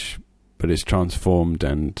image, but it's transformed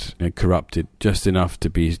and corrupted just enough to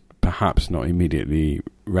be perhaps not immediately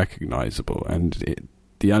recognizable, and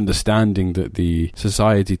the understanding that the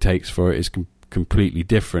society takes for it is completely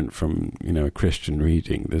different from, a Christian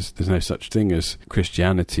reading. There's no such thing as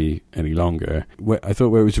Christianity any longer. I thought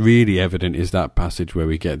where it was really evident is that passage where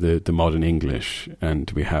we get the modern English,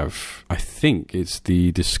 and we have, I think it's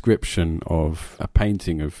the description of a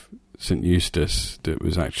painting of St. Eustace that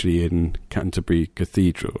was actually in Canterbury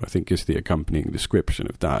Cathedral. I think is the accompanying description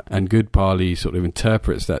of that. And Good Parley sort of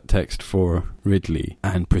interprets that text for Ridley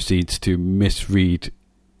and proceeds to misread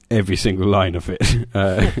every single line of it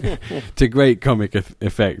to great comic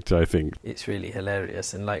effect, I think. It's really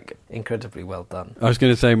hilarious and incredibly well done. I was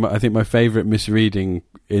going to say, I think my favourite misreading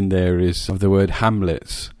in there is of the word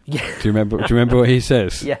Hamlets. Yeah. Do you remember what he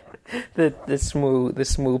says? Yeah, the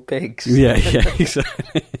small pigs. Yeah,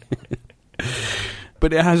 exactly.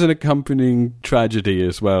 But it has an accompanying tragedy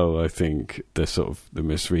as well, I think, the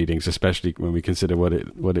misreadings, especially when we consider what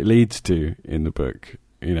it leads to in the book.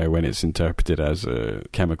 When it's interpreted as a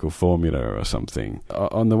chemical formula or something.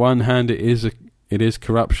 On the one hand, it is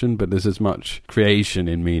corruption, but there's as much creation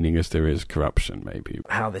in meaning as there is corruption, maybe.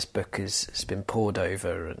 How this book has been pored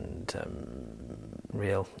over, and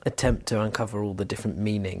real attempt to uncover all the different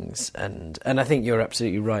meanings, and I think you're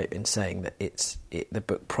absolutely right in saying that the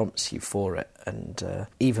book prompts you for it, and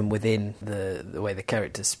even within the way the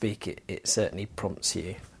characters speak, it certainly prompts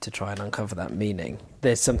you to try and uncover that meaning.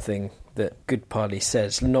 There's something that Good Parley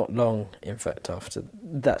says not long, in fact, after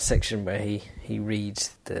that section where he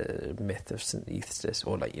reads the myth of St. Eustace,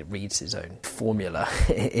 or he reads his own formula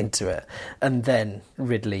into it, and then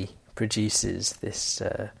Ridley produces this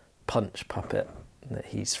punch puppet that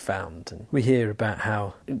he's found, and we hear about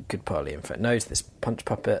how Good Parley in fact knows this punch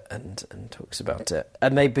puppet and talks about it,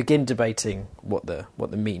 and they begin debating what the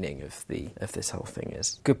meaning of this whole thing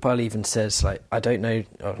is. Good Parley even says, I don't know,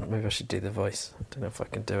 maybe I should do the voice, I don't know if I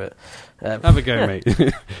can do it. Have a go, mate.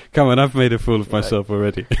 Come on, I've made a fool of myself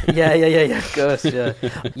already. yeah, of course,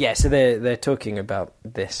 yeah. So they're talking about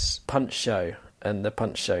this punch show, and the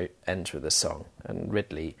punch show ends with a song, and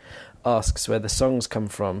Ridley asks where the songs come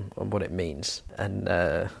from and what it means, and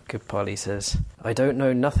Good Parley says, "I don't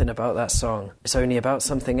know nothing about that song. It's only about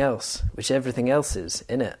something else, which everything else is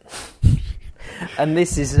in it." And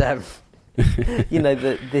this is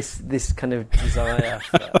this kind of desire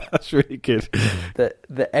for, that's really good,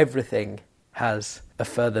 that everything has a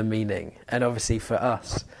further meaning, and obviously for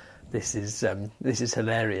us this is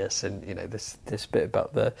hilarious, and this bit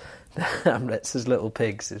about the Hamlets as little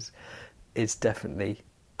pigs is definitely,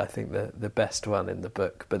 I think, the best one in the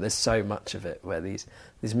book. But there's so much of it where these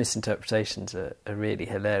misinterpretations are really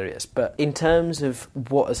hilarious. But in terms of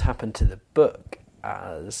what has happened to the book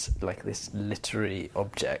as this literary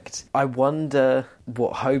object, I wonder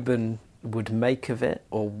what Hoban would make of it,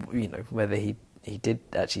 or whether he did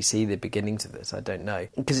actually see the beginnings of this. I don't know,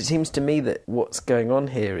 because it seems to me that what's going on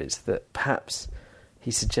here is that perhaps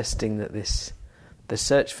he's suggesting that the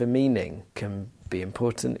search for meaning can be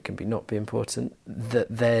important, it can be not be important, that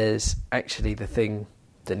there's actually the thing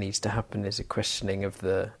that needs to happen is a questioning of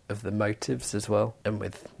the motives as well. And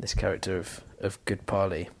with this character of Good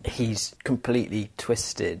Parley, he's completely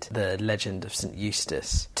twisted the legend of St.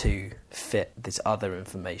 Eustace to fit this other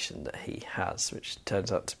information that he has, which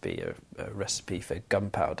turns out to be a recipe for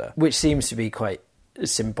gunpowder, which seems to be quite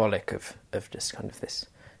symbolic of just kind of this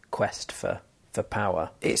quest for power.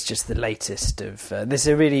 It's just the latest of... there's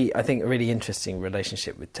a really interesting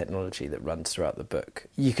relationship with technology that runs throughout the book.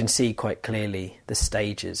 You can see quite clearly the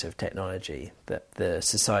stages of technology, that the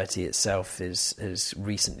society itself has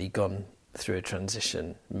recently gone through a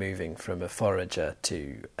transition, moving from a forager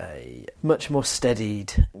to a much more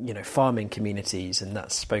steadied, farming communities, and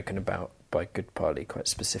that's spoken about by Good Parley quite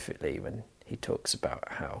specifically when he talks about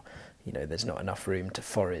how, there's not enough room to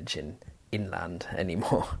forage inland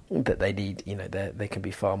anymore, that they need, they can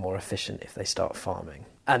be far more efficient if they start farming.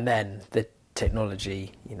 And then the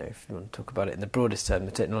technology, if you want to talk about it in the broadest term,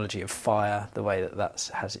 the technology of fire, the way that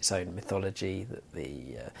has its own mythology, that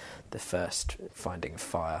the first finding of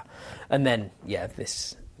fire, and then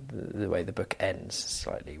this the way the book ends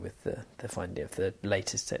slightly with the finding of the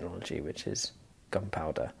latest technology, which is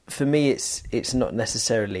gunpowder. For me, it's not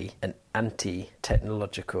necessarily an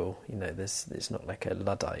anti-technological, there's not like a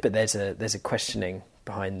Luddite, but there's a questioning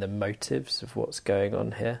behind the motives of what's going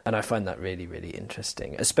on here, and I find that really, really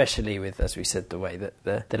interesting, especially with, as we said, the way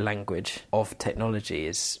that the language of technology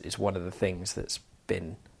is one of the things that's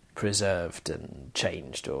been preserved and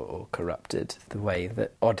changed or corrupted. The way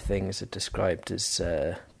that odd things are described as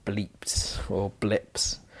bleeps or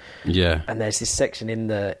blips. Yeah. And there's this section in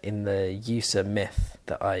the user myth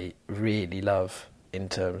that I really love in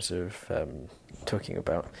terms of talking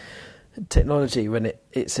about technology, when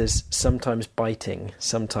it says sometimes biting,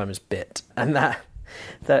 sometimes bit, and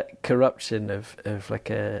that corruption of like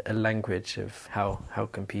a language of how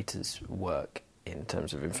computers work in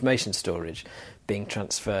terms of information storage being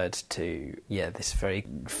transferred to this very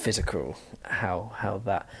physical, how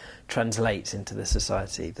that translates into the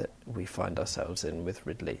society that we find ourselves in with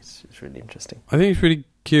Ridley. It's really interesting. I think it's really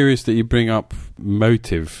curious that you bring up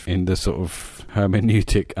motive in the sort of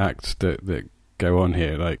hermeneutic acts that go on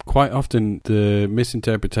here. Like, quite often the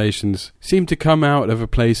misinterpretations seem to come out of a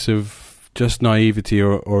place of just naivety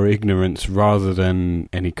or ignorance rather than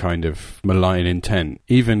any kind of malign intent.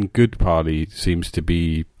 Even Goodparley seems to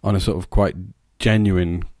be on a sort of quite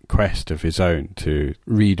genuine quest of his own to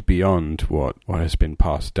read beyond what has been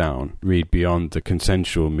passed down, read beyond the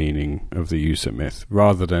consensual meaning of the user myth,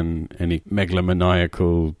 rather than any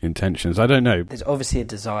megalomaniacal intentions. I don't know. There's obviously a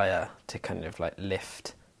desire to kind of like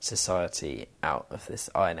lift society out of this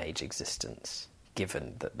Iron Age existence,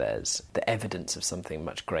 given that there's the evidence of something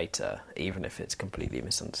much greater, even if it's completely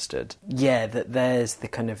misunderstood. Yeah, that there's the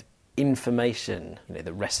kind of information,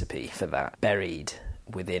 the recipe for that buried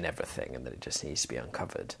within everything, and that it just needs to be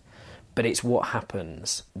uncovered. But it's what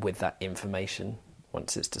happens with that information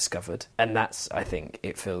once it's discovered. And that's, I think,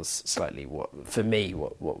 it feels slightly what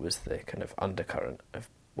was the kind of undercurrent of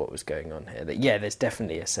what was going on here. That, there's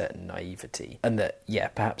definitely a certain naivety, and that,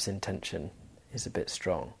 perhaps intention is a bit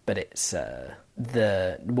strong, but it's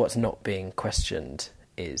what's not being questioned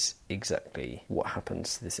is exactly what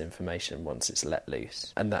happens to this information once it's let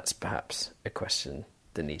loose, and that's perhaps a question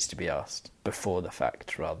that needs to be asked before the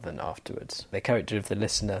fact rather than afterwards. The character of the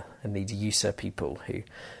listener and these user people who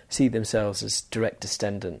see themselves as direct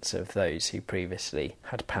descendants of those who previously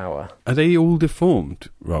had power. Are they all deformed,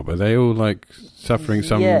 Rob? Are they all like suffering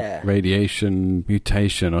some radiation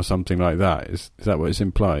mutation or something like that? Is that what is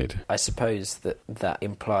implied? I suppose that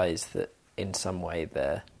implies that in some way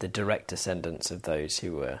they're the direct descendants of those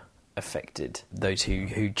who were affected, those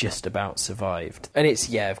who just about survived. And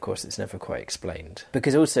it's, of course, it's never quite explained.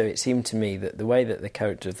 Because also it seemed to me that the way that the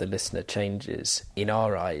character of the listener changes in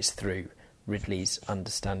our eyes through Ridley's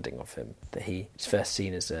understanding of him, that he is first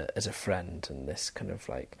seen as a friend and this kind of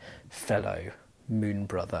like fellow moon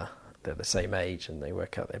brother. They're the same age and they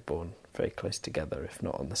work out they're born very close together, if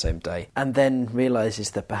not on the same day. And then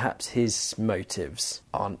realises that perhaps his motives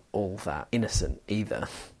aren't all that innocent either.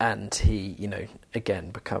 And he, again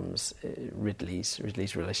becomes Ridley's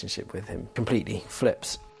relationship with him completely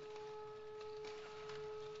flips.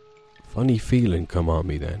 Funny feeling come on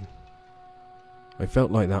me then. I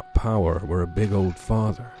felt like that power were a big old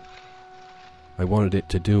father. I wanted it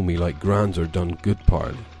to do me like Granzer done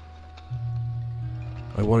Goodparley.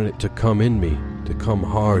 I wanted it to come in me, to come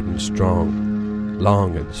hard and strong,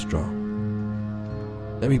 long and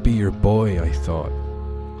strong. Let me be your boy, I thought.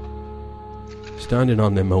 Standing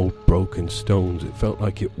on them old broken stones, it felt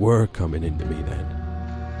like it were coming into me then,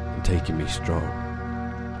 and taking me strong.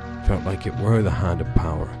 Felt like it were the hand of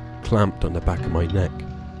power, clamped on the back of my neck.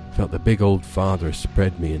 Felt the big old father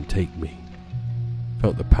spread me and take me.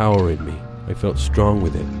 Felt the power in me. I felt strong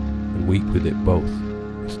with it, and weak with it both.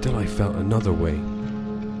 And still I felt another way.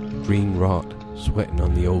 Green rot, sweating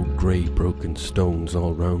on the old grey broken stones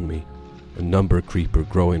all round me, a number creeper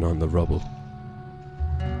growing on the rubble.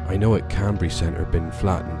 I know at Cambry Centre been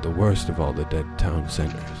flattened, the worst of all the dead town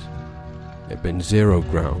centres. It'd been zero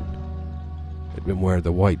ground. It'd been where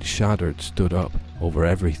the white shattered stood up over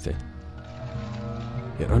everything.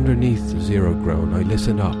 Yet underneath the zero ground I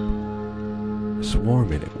listened up, a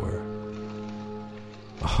swarming it were,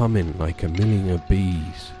 a humming like a million of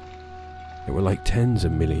bees. It were like tens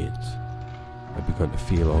of millions. I'd begun to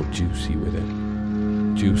feel all juicy with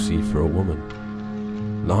it. Juicy for a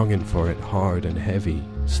woman. Longing for it hard and heavy,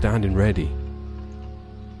 standing ready.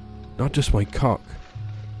 Not just my cock,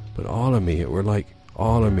 but all of me. It were like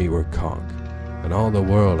all of me were cock, and all the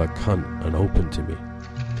world a cunt and open to me.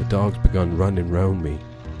 The dogs begun running round me,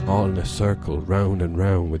 all in a circle, round and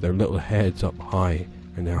round, with their little heads up high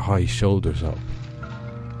and their high shoulders up.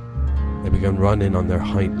 They began running on their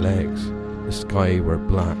hind legs. The sky were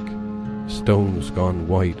black, stones gone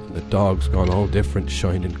white, and the dogs gone all different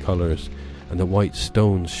shining colours, and the white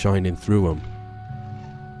stones shining through them.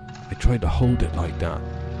 I tried to hold it like that,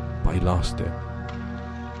 but I lost it.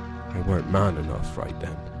 I weren't man enough right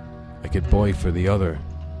then. I could boy for the other,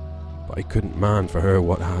 but I couldn't man for her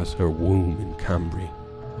what has her womb in Cambry.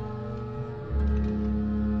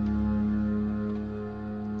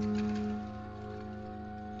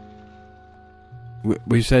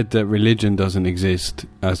 We said that religion doesn't exist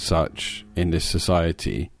as such in this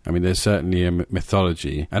society. I mean, there's certainly a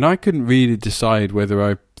mythology, and I couldn't really decide whether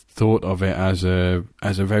I thought of it as a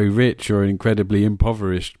very rich or incredibly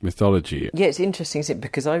impoverished mythology. Yeah, it's interesting, isn't it?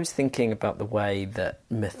 Because I was thinking about the way that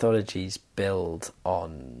mythologies build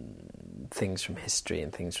on things from history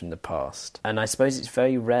and things from the past. And I suppose it's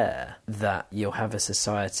very rare that you'll have a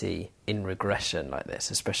society in regression like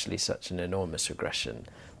this, especially such an enormous regression,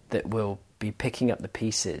 that will be picking up the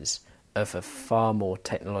pieces of a far more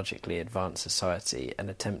technologically advanced society and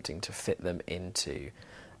attempting to fit them into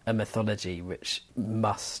a mythology which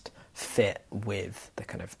must fit with the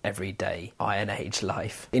kind of everyday Iron Age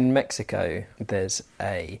life. In Mexico, there's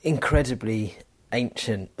a incredibly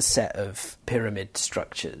ancient set of pyramid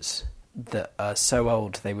structures that are so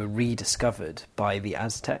old they were rediscovered by the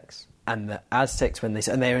Aztecs. And the Aztecs, when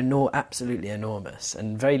they are absolutely enormous,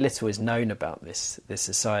 and very little is known about this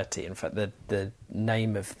society. In fact, the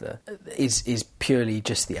name of is purely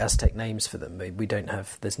just the Aztec names for them. We don't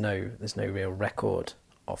have there's no real record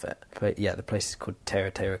of it. But yeah, the place is called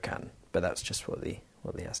Teotihuacan, but that's just what the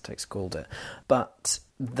Aztecs called it. But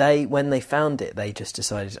when they found it, they just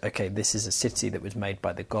decided, okay, this is a city that was made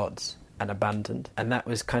by the gods and abandoned, and that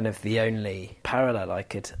was kind of the only parallel I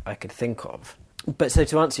could think of. But so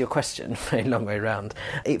to answer your question, very long way round,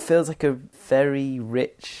 it feels like a very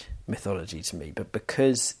rich mythology to me. But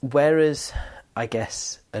because, whereas I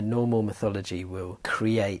guess a normal mythology will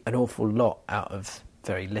create an awful lot out of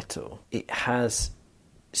very little, it has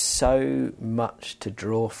so much to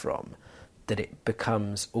draw from that it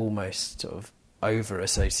becomes almost sort of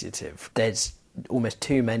over-associative. There's almost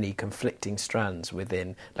too many conflicting strands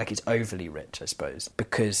within, like it's overly rich, I suppose,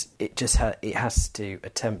 because it just it has to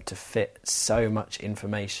attempt to fit so much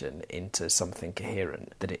information into something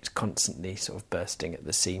coherent that it's constantly sort of bursting at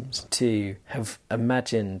the seams. To have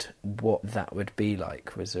imagined what that would be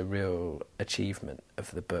like was a real achievement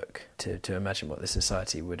of the book, to imagine what the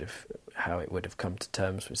society would have, how it would have come to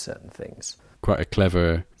terms with certain things. Quite a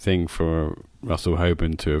clever thing for Russell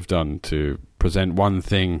Hoban to have done, to present one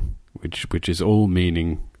thing which is all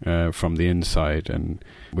meaning from the inside, and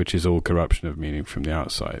which is all corruption of meaning from the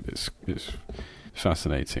outside. It's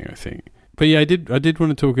fascinating, I think. But yeah, I did want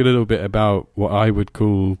to talk a little bit about what I would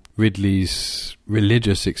call Ridley's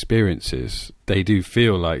religious experiences. They do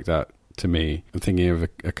feel like that to me. I'm thinking of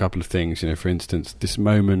a couple of things. For instance, this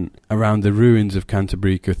moment around the ruins of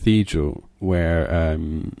Canterbury Cathedral, where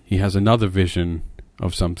he has another vision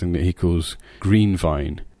of something that he calls Green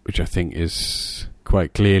Vine, which I think is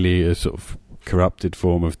quite clearly a sort of corrupted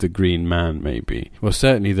form of the Green Man, maybe. Well,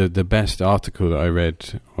 certainly the best article that I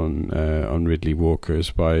read on Ridley Walker is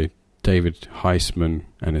by David Heisman,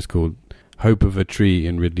 and it's called Hope of a Tree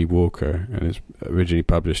in Ridley Walker, and it's originally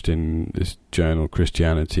published in this journal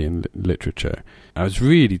Christianity and Literature. I was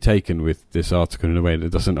really taken with this article in a way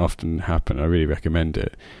that doesn't often happen. I really recommend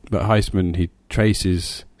it. But Heisman, he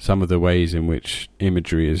traces some of the ways in which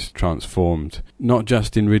imagery is transformed, not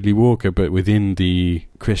just in Ridley Walker, but within the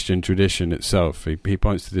Christian tradition itself. He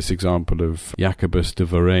points to this example of Jacobus de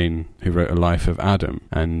Varenne, who wrote A Life of Adam,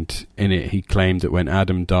 and in it he claimed that when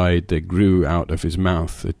Adam died, there grew out of his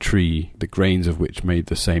mouth a tree, the grains of which made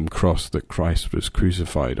the same cross that Christ was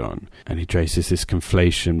crucified on. And he traces this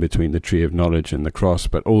conflation between the tree of knowledge and the cross,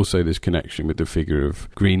 but also this connection with the figure of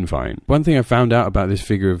Green Vine. One thing I found out about this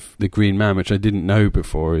figure of the Green Man, which I didn't know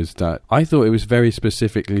before, is that I thought it was very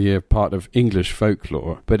specifically a part of English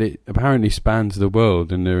folklore, but it apparently spans the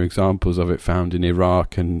world, and there are examples of it found in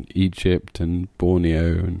Iraq and Egypt and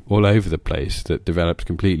Borneo and all over the place, that developed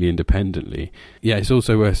completely independently. Yeah, it's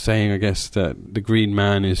also worth saying, I guess, that the Green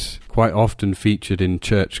Man is quite often featured in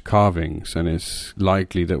church carvings, and it's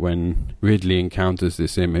likely that when Ridley encounters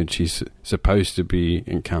this image, he's supposed to be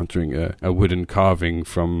encountering a wooden carving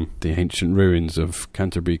from the ancient ruins of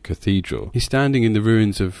Canterbury Cathedral. He's standing in the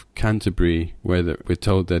ruins of Canterbury, where we're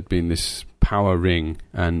told there'd been this power ring,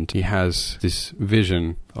 and he has this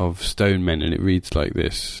vision of stone men, and it reads like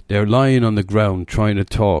this: "They're lying on the ground trying to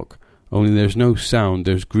talk, only there's no sound.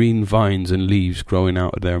 There's green vines and leaves growing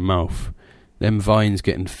out of their mouth. Them vines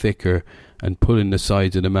getting thicker and pulling the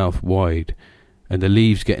sides of the mouth wide, and the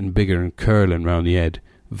leaves getting bigger and curling round the head.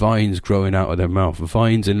 vines growing out of their mouth,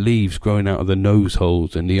 vines and leaves growing out of the nose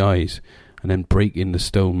holes and the eyes, and then breaking the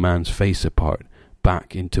stone man's face apart,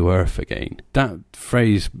 back into earth again. That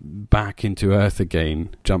phrase, back into earth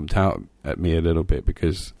again, jumped out at me a little bit,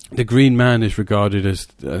 because the Green Man is regarded as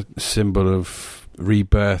a symbol of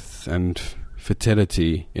rebirth and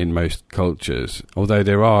fertility in most cultures, although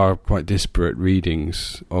there are quite disparate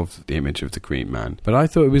readings of the image of the Green Man. But I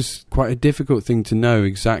thought it was quite a difficult thing to know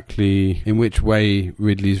exactly in which way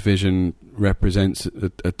Ridley's vision represents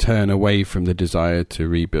a turn away from the desire to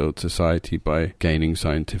rebuild society by gaining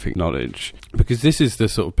scientific knowledge, because this is the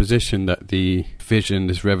sort of position that the vision,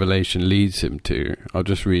 this revelation, leads him to. I'll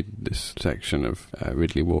just read this section of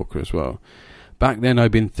Ridley Walker as well. Back then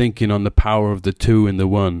I'd been thinking on the power of the two and the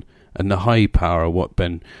one, and the high power what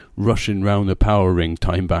been rushing round the power ring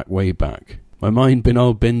time back, way back. My mind been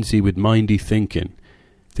all busy with mindy thinking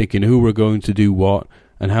who were going to do what,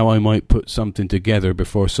 and how I might put something together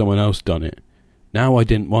before someone else done it. Now I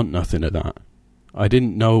didn't want nothing of that. I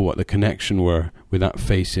didn't know what the connection were with that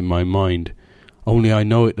face in my mind, only I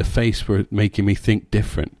know it the face were making me think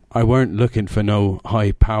different. I weren't looking for no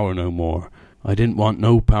high power no more. I didn't want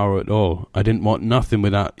no power at all. I didn't want nothing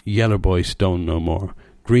with that yeller boy stone no more.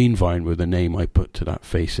 Greenvine were the name I put to that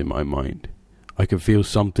face in my mind. I could feel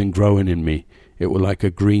something growing in me. It were like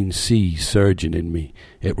a green sea surging in me.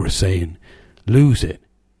 It were saying, lose it.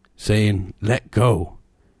 Saying, let go.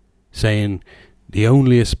 Saying, the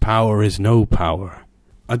onlyest power is no power.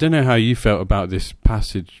 I don't know how you felt about this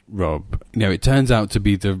passage, Rob. It turns out to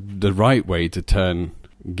be the right way to turn,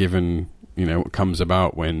 given what comes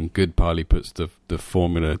about when Goodparley puts the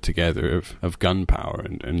formula together of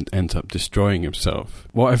gunpowder and ends up destroying himself.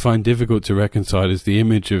 What I find difficult to reconcile is the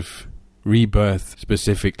image of rebirth,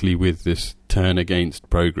 specifically with this turn against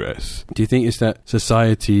progress. Do you think it's that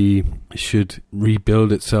society should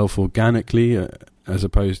rebuild itself organically, as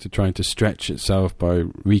opposed to trying to stretch itself by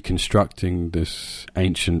reconstructing this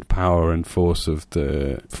ancient power and force of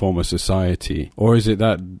the former society? Or is it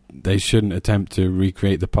that they shouldn't attempt to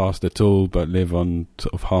recreate the past at all, but live on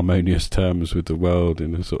sort of harmonious terms with the world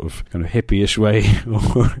in a sort of kind of hippie-ish way?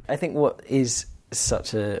 I think what is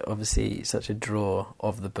such a draw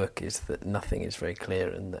of the book is that nothing is very clear,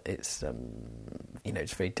 and that it's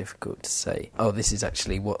it's very difficult to say, oh, this is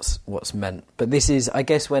actually what's meant. But this is, I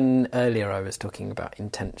guess, when earlier I was talking about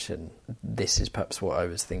intention, this is perhaps what I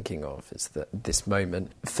was thinking of, is that this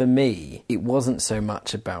moment, for me, it wasn't so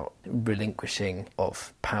much about relinquishing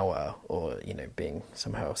of power or, being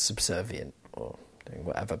somehow subservient or doing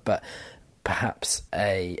whatever, but perhaps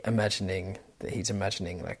imagining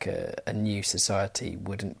like a new society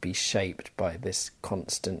wouldn't be shaped by this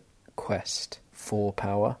constant quest for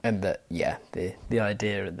power, and that the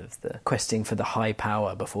idea of the questing for the high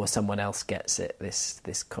power before someone else gets it,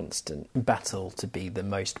 this constant battle to be the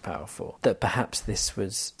most powerful, that perhaps this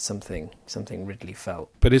was something Ridley felt.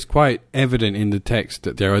 But it's quite evident in the text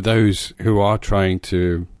that there are those who are trying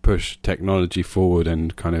to push technology forward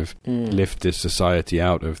and kind of lift this society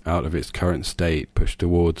out of its current state, push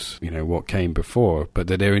towards what came before, but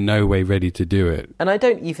that they're in no way ready to do it. And I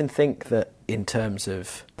don't even think that in terms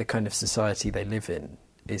of the kind of society they live in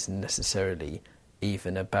is necessarily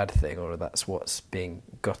even a bad thing, or that's what's being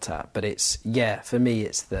got at. But it's for me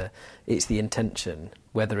it's the intention,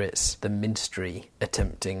 whether it's the minstrel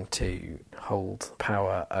attempting to hold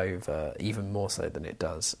power over, even more so than it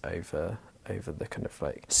does, over the kind of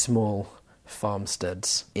like small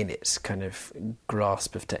farmsteads in its kind of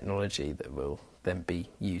grasp of technology that will then be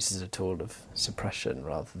used as a tool of suppression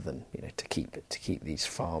rather than to keep these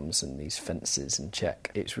farms and these fences in check.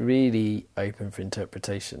 It's really open for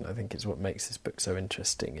interpretation. I think is what makes this book so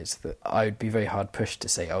interesting, is that I would be very hard pushed to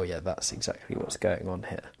say, oh yeah, that's exactly what's going on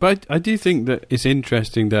here. But I do think that it's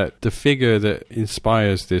interesting that the figure that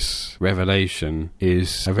inspires this revelation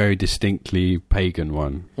is a very distinctly pagan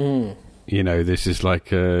one. This is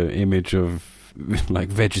like a image of like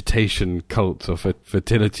vegetation cult of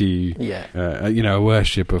fertility, a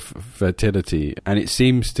worship of fertility. And it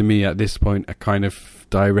seems to me at this point a kind of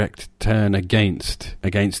direct turn against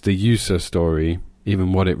the User story,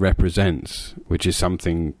 even what it represents, which is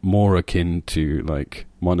something more akin to like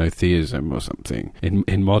monotheism or something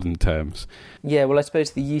in modern terms. Yeah, well, I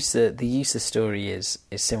suppose the User story is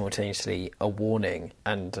simultaneously a warning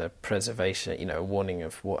and a preservation, a warning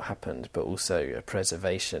of what happened, but also a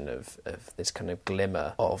preservation of this kind of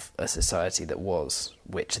glimmer of a society that was,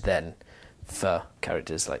 which then, for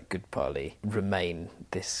characters like Goodparley, remain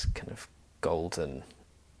this kind of golden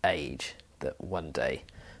age that one day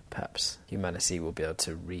perhaps humanity will be able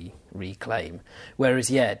to reclaim.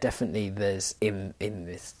 Whereas, yeah, definitely there's in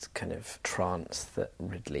this kind of trance that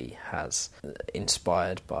Ridley has,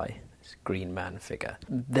 inspired by this Green Man figure,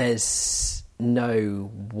 there's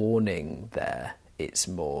no warning there. It's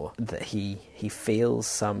more that he feels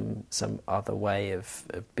some other way of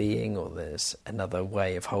being, or there's another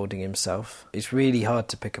way of holding himself. It's really hard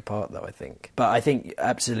to pick apart, though, I think. But I think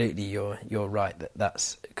absolutely you're right that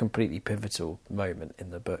that's a completely pivotal moment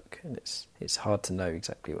in the book, and it's hard to know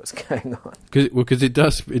exactly what's going on. Because it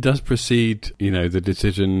does precede, the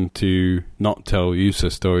decision to not tell Usa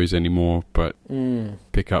stories anymore, but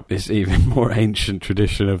pick up this even more ancient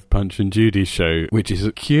tradition of Punch and Judy's show, which is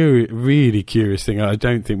a really curious thing. I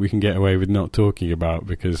don't think we can get away with not talking about,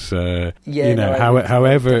 because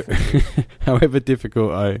however however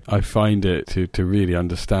difficult I find it to really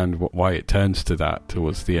understand why it turns to that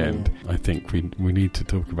towards the end, I think we need to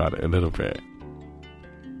talk about it a little bit.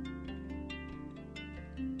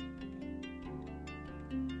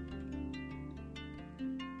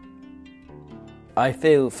 I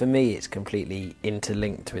feel, for me, it's completely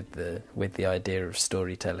interlinked with the idea of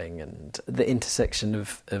storytelling and the intersection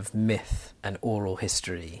of myth and oral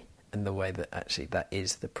history, and the way that actually that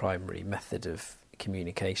is the primary method of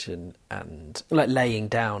communication and laying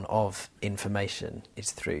down of information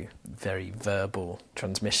is through very verbal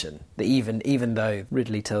transmission. That even though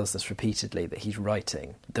Ridley tells us repeatedly that he's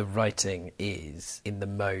writing, the writing is in the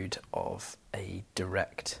mode of a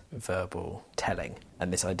direct verbal telling,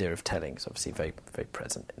 and this idea of telling is obviously very, very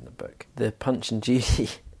present in the book. The Punch and Judy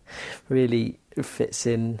really fits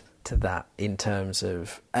in to that in terms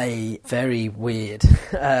of a very weird,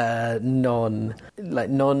 non-written,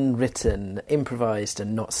 improvised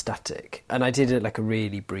and not static. And I did a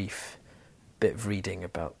really brief bit of reading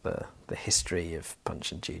about the history of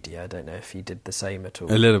Punch and Judy. I don't know if you did the same at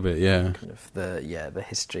all. A little bit, yeah. Kind of the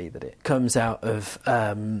history that it comes out of.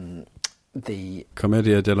 The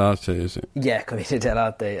Commedia dell'arte, is it? Yeah, Commedia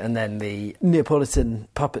dell'arte, and then the Neapolitan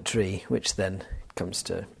puppetry, which then comes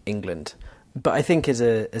to England. But I think as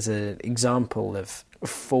an example of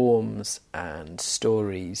forms and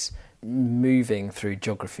stories moving through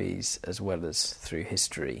geographies as well as through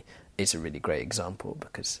history, it's a really great example,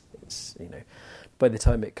 because it's, by the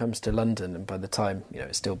time it comes to London, and by the time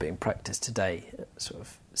it's still being practiced today, sort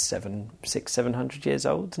of 700 years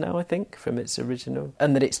old now, I think, from its original,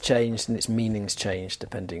 and that it's changed and its meanings changed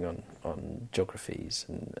depending on geographies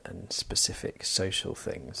and specific social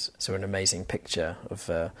things. So an amazing picture of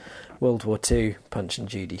a World War II Punch and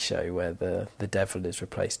Judy show where the devil is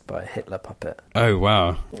replaced by a Hitler puppet. Oh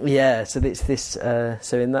wow! Yeah, so it's this.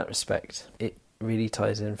 So in that respect, it really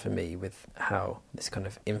ties in for me with how this kind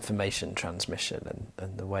of information transmission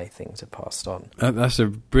and the way things are passed on. That's a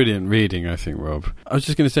brilliant reading, I think, Rob. I was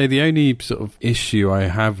just going to say, the only sort of issue I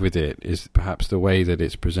have with it is perhaps the way that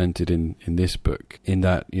it's presented in this book, in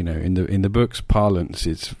that, in the book's parlance,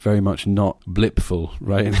 it's very much not blipful,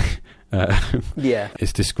 right? Yeah,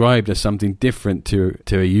 it's described as something different to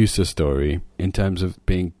a user story in terms of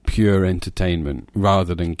being pure entertainment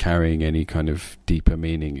rather than carrying any kind of deeper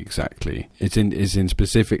meaning. Exactly, it's in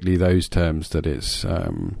specifically those terms that it's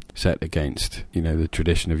set against the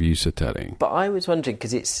tradition of user telling. But I was wondering,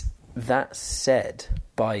 because it's that said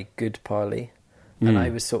by Good Parley, and I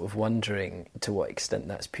was sort of wondering to what extent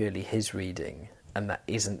that's purely his reading, and that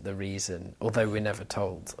isn't the reason. Although we're never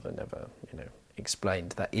told, or never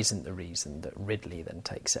explained, that isn't the reason that Ridley then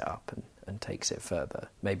takes it up and takes it further.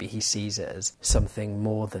 Maybe he sees it as something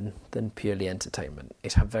more than purely entertainment.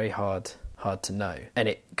 It's very hard to know, and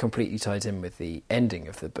it completely ties in with the ending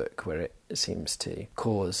of the book, where it seems to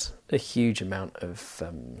cause a huge amount of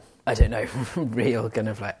real kind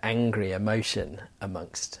of angry emotion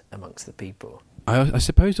amongst the people. I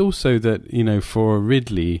suppose also that, for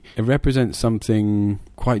Ridley, it represents something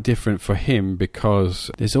quite different for him, because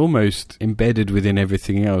it's almost embedded within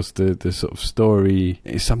everything else. The sort of story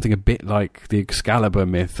is something a bit like the Excalibur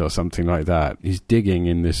myth or something like that. He's digging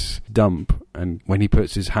in this dump, and when he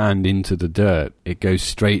puts his hand into the dirt, it goes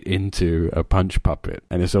straight into a punch puppet.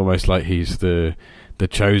 And it's almost like he's the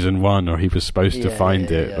chosen one, or he was supposed to find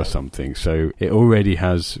it or something. So it already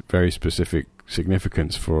has very specific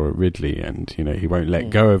significance for Ridley, and he won't let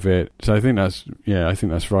go of it. So I think that's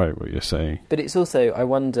right what you're saying. But it's also, I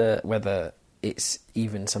wonder whether it's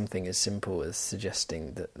even something as simple as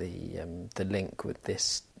suggesting that the link with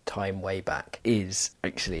this time way back is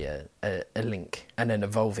actually a link, and an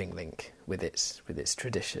evolving link with its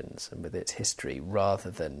traditions and with its history, rather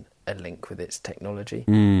than a link with its technology.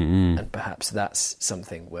 And perhaps that's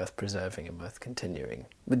something worth preserving and worth continuing.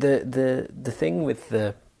 With the thing with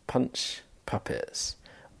the punch puppets,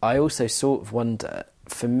 I also sort of wonder,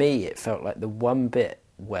 for me, it felt like the one bit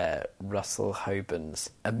where Russell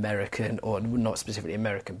Hoban's American, or not specifically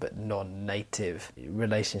American, but non-native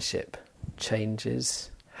relationship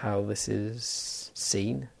changes how this is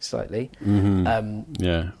seen slightly.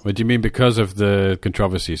 Yeah. What do you mean, because of the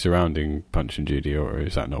controversy surrounding Punch and Judy, or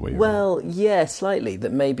is that not what you mean? Well, yeah, slightly.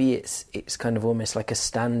 That maybe it's kind of almost like a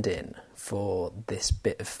stand-in for this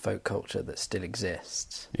bit of folk culture that still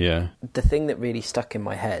exists. Yeah. The thing that really stuck in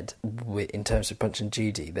my head in terms of Punch and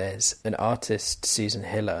Judy, there's an artist, Susan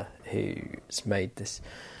Hiller, who's made this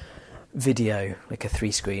video, like a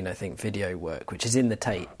 3-screen, I think, video work, which is in the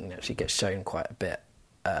Tate and actually gets shown quite a bit.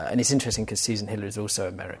 And it's interesting because Susan Hiller is also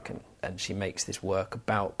American, and she makes this work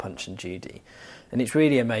about Punch and Judy. And it's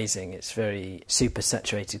really amazing. It's very super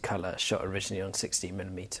saturated colour, shot originally on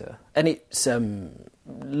 16mm. And it's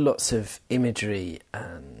lots of imagery,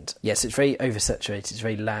 and yes, it's very oversaturated, it's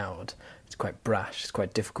very loud, it's quite brash, it's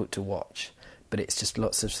quite difficult to watch. But it's just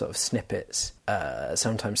lots of sort of snippets,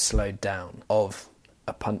 sometimes slowed down, of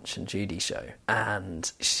a Punch and Judy show.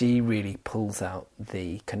 And she really pulls out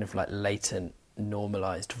the kind of like latent,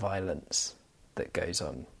 normalised violence that goes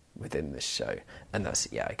on within this show. And that's,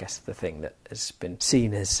 yeah, I guess the thing that has been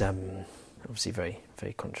seen as obviously very,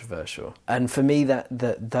 very controversial. And for me, that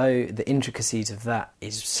though the intricacies of that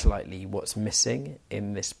is slightly what's missing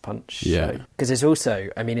in this Punch show. Because there's also,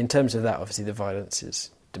 I mean, in terms of that, obviously the violence is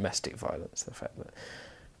domestic violence. The fact that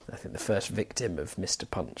I think the first victim of Mr.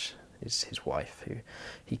 Punch is his wife, who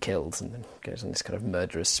he kills and then goes on this kind of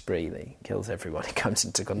murderous spree that he kills everyone he comes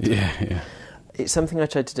into contact with. Yeah. It's something I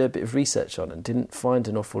tried to do a bit of research on and didn't find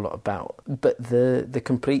an awful lot about. But the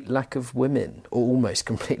complete lack of women, or almost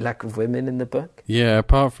complete lack of women in the book. Yeah,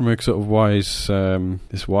 apart from a sort of wise,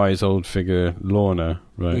 this wise old figure, Lorna,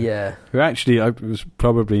 right? Yeah. Who actually was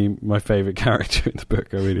probably my favourite character in the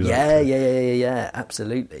book. I really liked her. Yeah,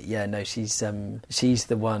 absolutely. Yeah, no, she's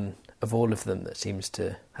the one of all of them that seems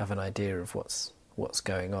to have an idea of what's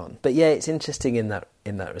going on. But yeah, it's interesting in that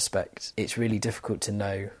respect. It's really difficult to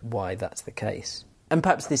know why that's the case. And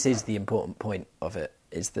perhaps this is the important point of it,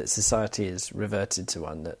 is that society is reverted to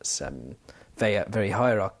one that's very, very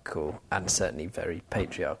hierarchical and certainly very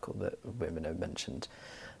patriarchal, that women are mentioned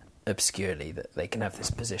obscurely, that they can have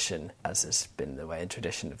this position, as has been the way in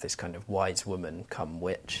tradition, of this kind of wise woman come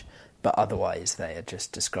witch, but otherwise they are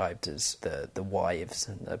just described as the wives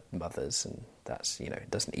and the mothers, and that's, you know,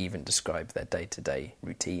 it doesn't even describe their day-to-day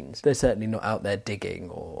routines. They're certainly not out there digging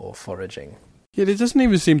or foraging. Yeah, there doesn't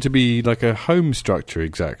even seem to be like a home structure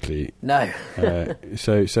exactly. No.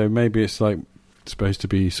 So maybe it's like supposed to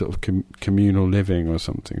be sort of communal living or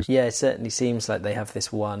something. Yeah, it certainly seems like they have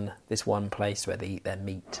this one place where they eat their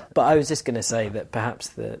meat. But I was just going to say that perhaps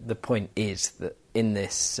the point is that in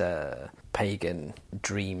this pagan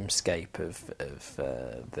dreamscape of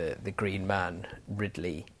the Green Man,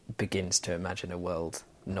 Ridley begins to imagine a world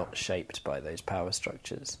not shaped by those power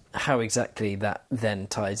structures. How exactly that then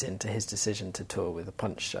ties into his decision to tour with a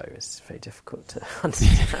Punch show is very difficult to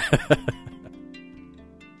understand.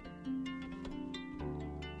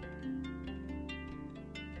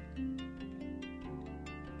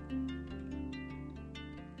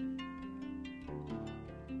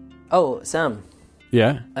 Oh, Sam.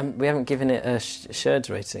 Yeah? We haven't given it a Sherds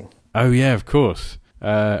rating. Oh, yeah, of course.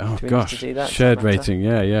 Oh, do we gosh. need to do that? Sherds rating,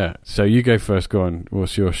 yeah. So you go first, go on.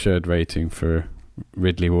 What's your Sherds rating for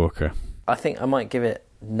Ridley Walker? I think I might give it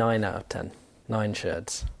 9 out of 10. 9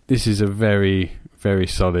 Sherds. This is a very, very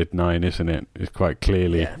solid 9, isn't it? It's quite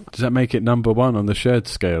clearly. Yeah. Does that make it number 1 on the Sherds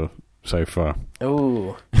scale so far?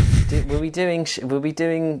 Oh. Were we doing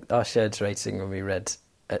our Sherds rating when we read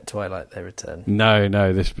At Twilight They Return?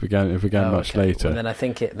 No, this began much later. Well, then I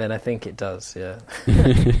think it does, yeah.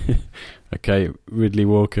 Okay, Ridley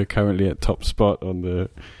Walker currently at top spot on the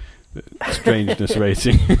strangeness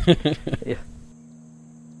rating. Yeah.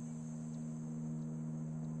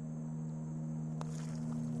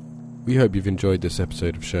 We hope you've enjoyed this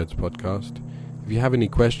episode of Sherds Podcast. If you have any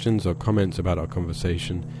questions or comments about our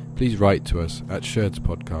conversation, please write to us at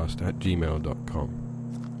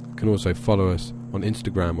sherdspodcast@gmail.com. You can also follow us on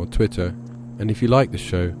Instagram or Twitter, and if you like the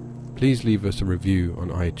show, please leave us a review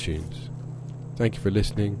on iTunes. Thank you for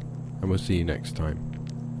listening, and we'll see you next time.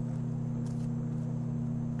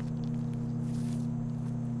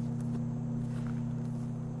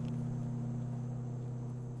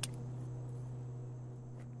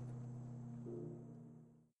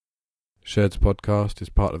 Sherds Podcast is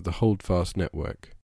part of the Holdfast Network.